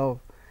sects of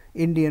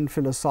Indian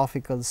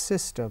philosophical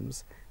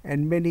systems,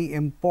 and many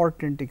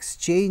important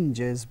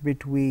exchanges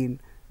between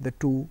the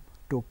two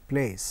took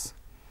place.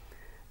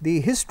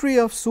 The history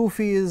of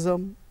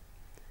Sufism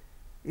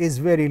is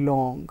very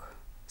long.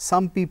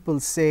 Some people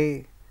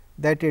say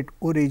that it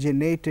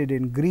originated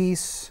in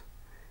Greece.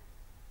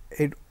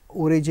 It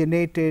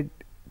originated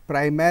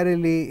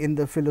primarily in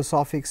the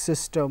philosophic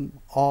system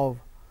of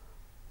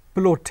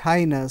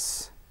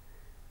Plotinus.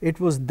 It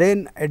was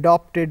then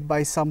adopted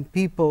by some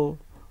people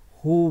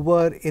who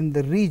were in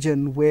the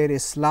region where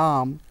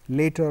Islam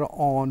later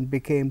on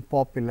became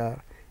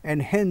popular,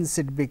 and hence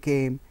it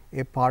became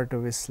a part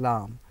of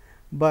Islam.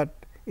 But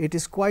it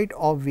is quite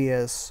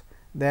obvious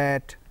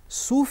that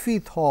Sufi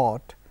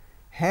thought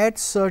had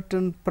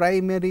certain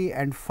primary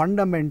and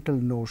fundamental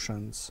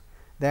notions,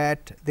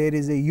 that there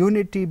is a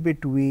unity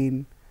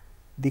between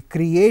the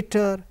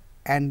creator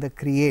and the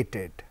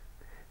created.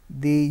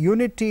 The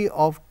unity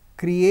of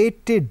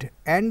created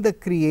and the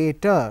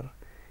creator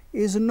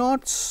is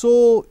not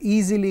so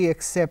easily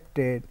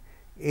accepted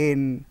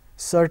in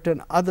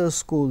certain other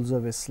schools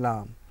of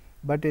Islam,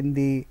 but in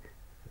the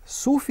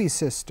Sufi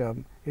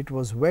system it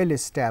was well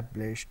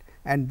established,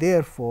 and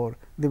therefore,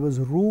 there was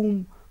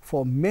room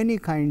for many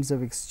kinds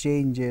of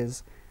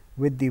exchanges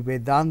with the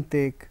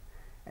Vedantic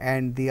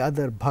and the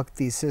other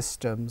bhakti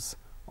systems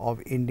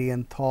of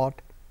Indian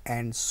thought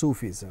and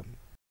Sufism.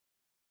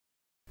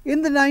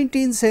 In the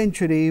 19th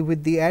century,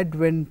 with the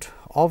advent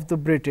of the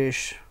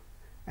British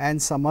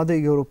and some other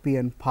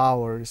European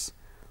powers,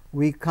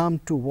 we come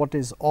to what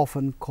is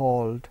often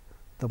called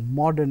the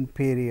modern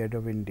period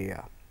of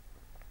India.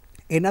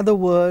 In other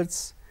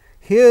words,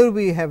 here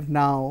we have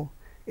now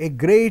a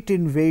great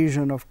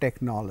invasion of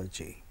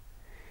technology.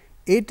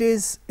 It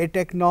is a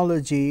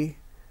technology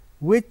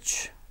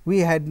which we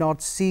had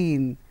not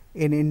seen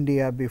in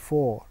India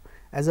before.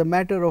 As a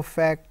matter of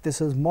fact,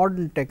 this is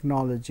modern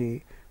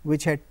technology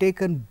which had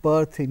taken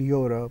birth in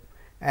Europe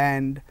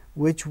and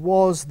which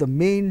was the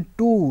main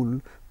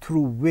tool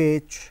through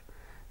which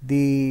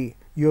the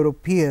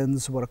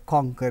Europeans were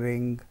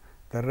conquering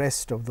the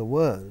rest of the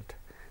world.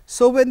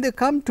 So, when they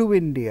come to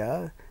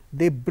India,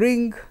 they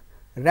bring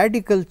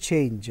radical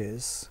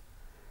changes.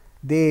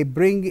 They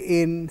bring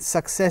in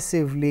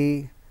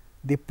successively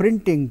the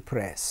printing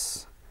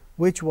press,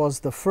 which was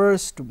the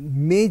first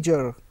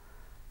major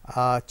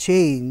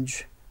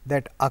change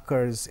that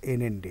occurs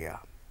in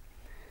India.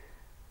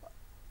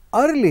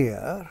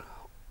 Earlier,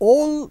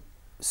 all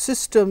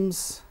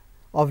systems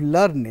of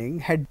learning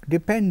had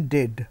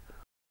depended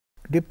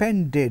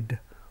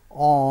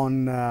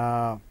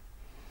on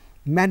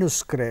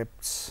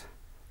manuscripts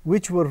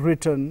which were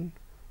written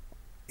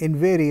in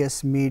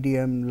various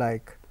medium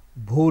like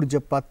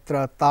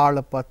Bhurjapatra,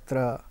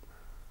 Talapatra,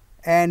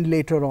 and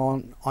later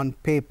on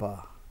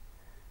paper,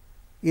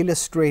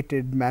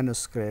 illustrated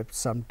manuscripts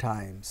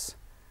sometimes.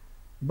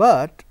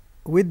 But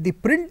with the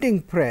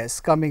printing press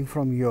coming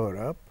from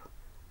Europe,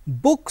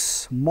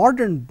 books,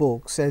 modern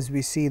books as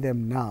we see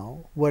them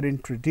now, were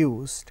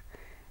introduced,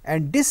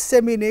 and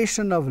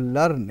dissemination of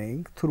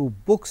learning through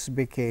books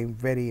became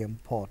very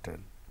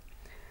important.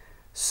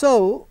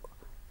 So,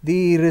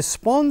 the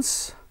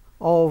response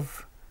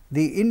of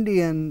the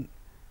Indian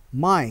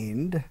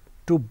mind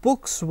to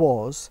books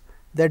was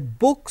that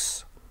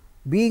books,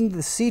 being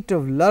the seat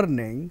of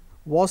learning,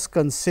 was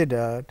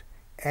considered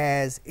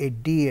as a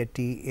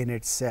deity in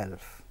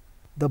itself.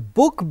 The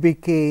book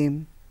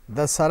became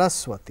the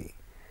Saraswati.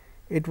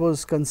 It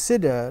was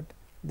considered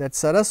that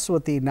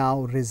Saraswati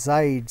now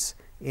resides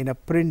in a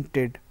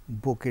printed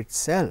book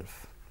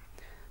itself.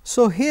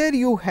 So, here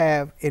you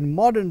have in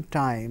modern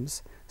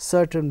times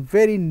certain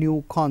very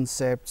new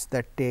concepts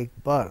that take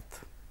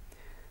birth.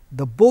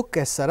 The book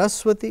as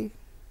Saraswati,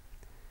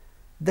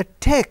 the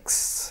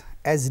texts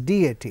as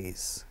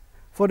deities.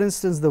 For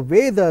instance, the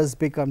Vedas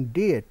become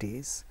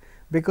deities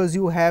because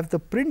you have the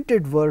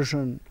printed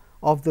version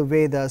of the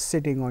Vedas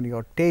sitting on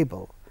your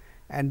table,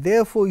 and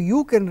therefore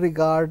you can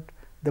regard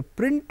the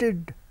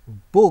printed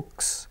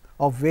books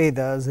of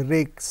Vedas,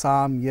 Rig,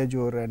 Sam,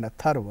 Yajur and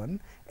Atharvan,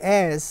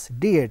 as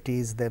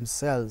deities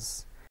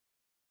themselves.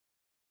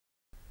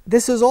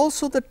 This is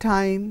also the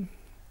time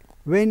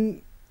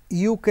when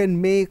you can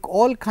make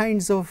all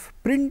kinds of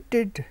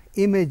printed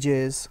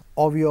images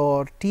of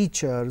your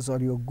teachers or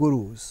your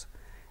gurus,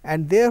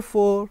 and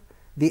therefore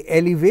the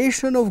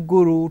elevation of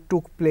guru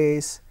took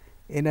place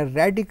in a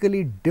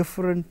radically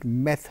different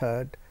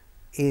method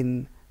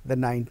in the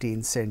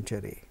 19th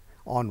century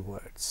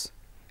onwards.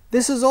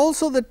 This is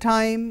also the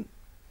time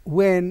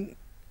when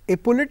a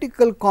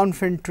political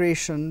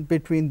confrontation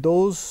between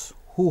those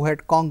who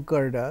had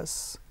conquered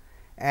us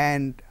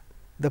and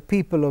the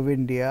people of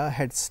India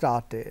had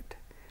started,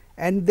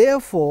 and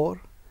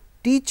therefore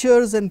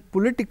teachers and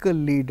political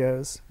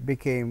leaders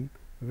became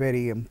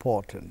very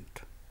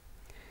important.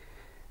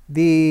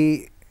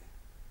 The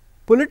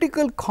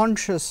political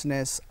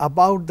consciousness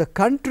about the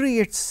country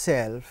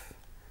itself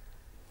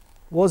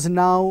was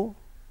now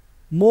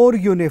more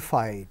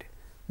unified.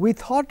 We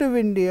thought of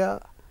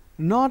India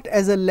not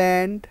as a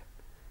land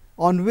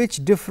on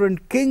which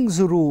different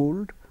kings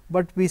ruled,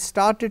 but we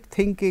started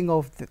thinking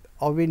of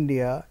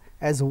India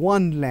as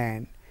one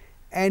land,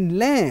 and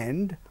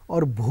land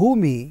or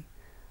bhumi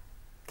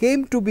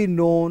came to be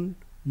known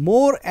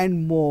more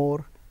and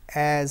more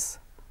as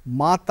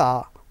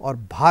Mata or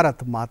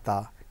Bharat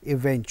Mata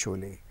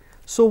eventually.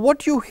 So,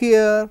 what you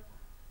hear,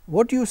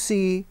 what you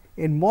see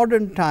in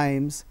modern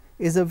times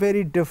is a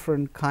very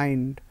different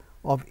kind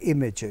of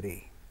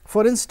imagery.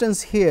 For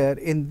instance, here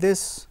in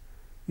this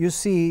you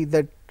see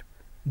that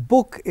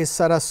book is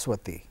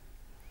Saraswati,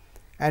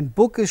 and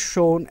book is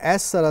shown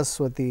as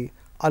Saraswati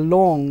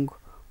along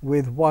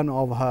with one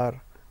of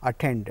her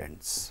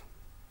attendants.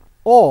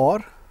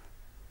 Or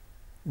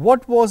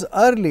what was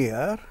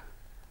earlier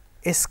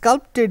a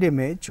sculpted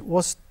image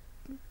was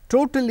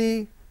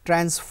totally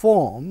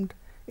transformed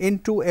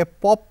into a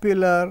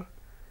popular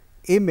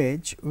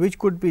image which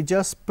could be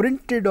just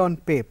printed on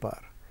paper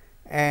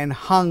and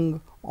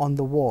hung on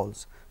the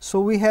walls. So,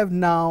 we have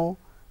now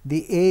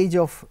the age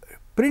of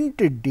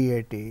printed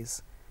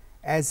deities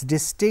as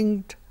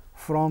distinct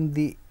from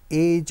the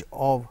age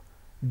of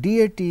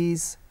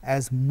deities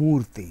as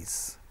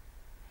murtis.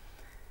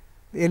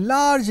 A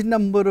large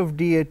number of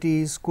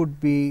deities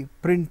could be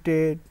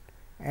printed,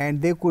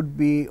 and they could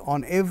be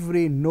on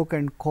every nook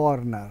and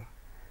corner,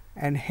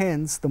 and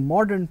hence the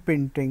modern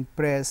printing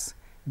press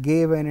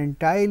gave an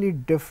entirely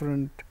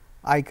different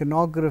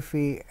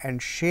iconography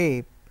and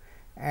shape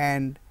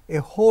and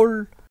a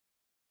whole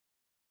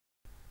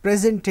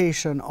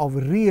presentation of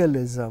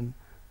realism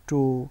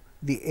to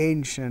the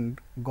ancient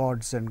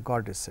gods and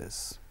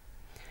goddesses,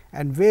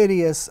 and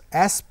various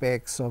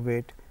aspects of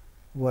it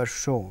were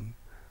shown.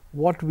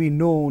 What we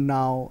know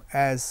now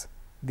as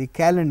the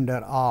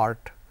calendar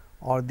art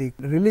or the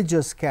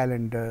religious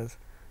calendars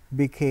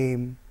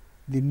became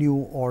the new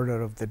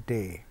order of the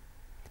day.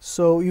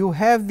 So, you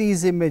have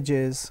these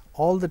images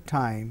all the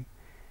time,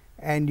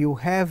 and you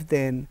have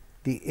then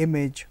the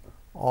image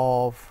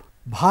of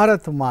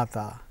Bharat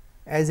Mata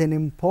as an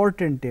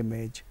important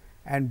image,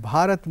 and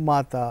Bharat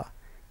Mata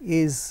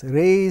is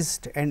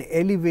raised and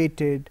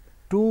elevated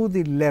to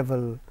the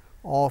level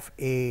of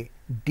a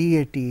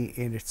deity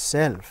in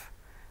itself.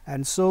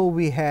 And so,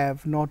 we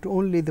have not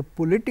only the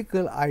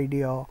political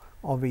idea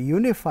of a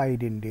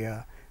unified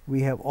India,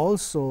 we have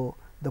also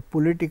the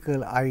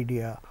political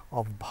idea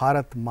of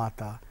Bharat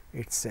Mata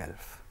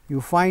itself.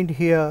 You find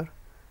here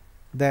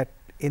that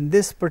in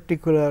this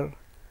particular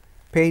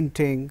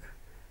painting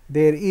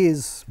there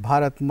is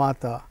Bharat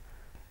Mata,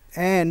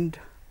 and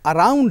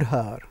around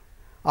her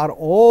are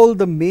all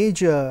the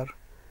major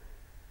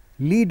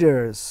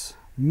leaders,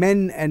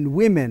 men and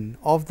women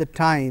of the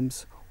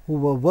times who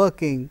were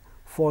working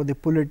for the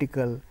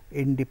political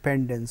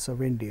independence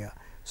of India.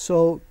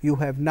 So, you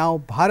have now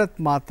Bharat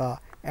Mata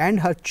and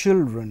her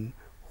children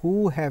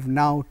who have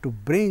now to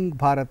bring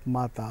Bharat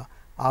Mata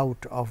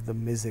out of the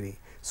misery.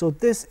 So,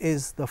 this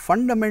is the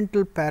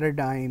fundamental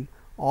paradigm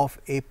of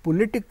a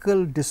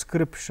political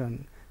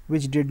description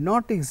which did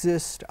not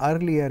exist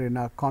earlier in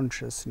our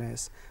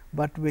consciousness,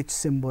 but which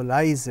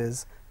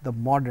symbolizes the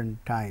modern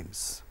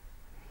times.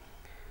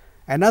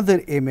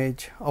 Another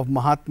image of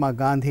Mahatma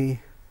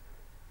Gandhi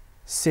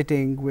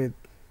sitting with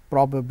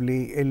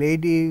probably a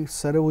lady,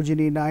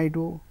 Sarojini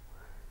Naidu,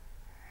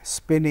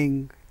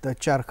 spinning the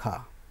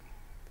charkha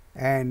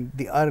and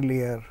the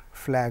earlier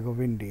flag of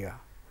India,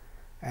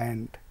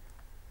 and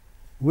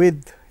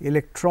with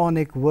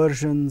electronic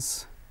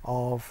versions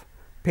of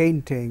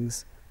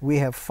paintings, we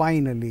have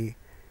finally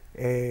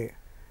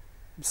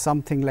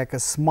something like a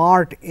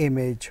smart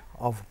image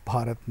of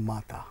Bharat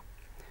Mata.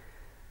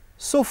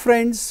 So,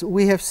 friends,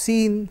 we have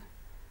seen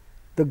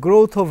the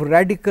growth of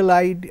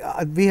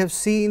we have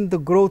seen the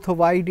growth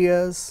of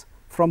ideas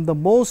from the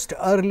most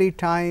early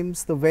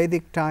times, the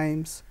Vedic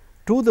times,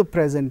 to the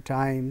present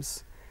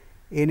times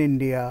in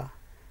India,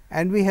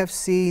 and we have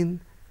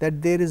seen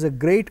that there is a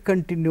great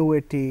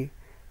continuity.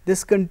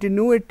 This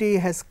continuity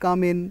has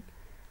come in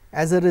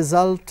as a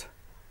result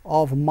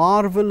of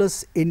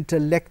marvelous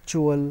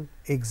intellectual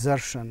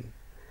exertion,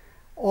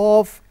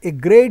 of a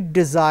great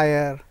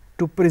desire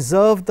to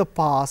preserve the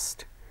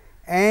past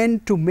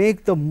and to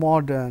make the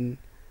modern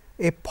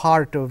a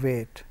part of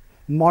it.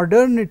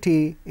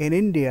 Modernity in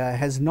India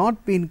has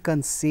not been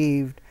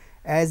conceived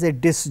as a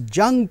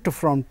disjunct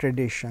from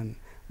tradition,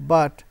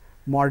 but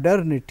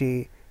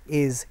modernity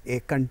is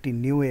a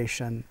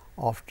continuation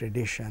of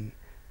tradition.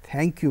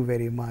 Thank you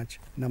very much.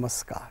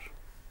 Namaskar.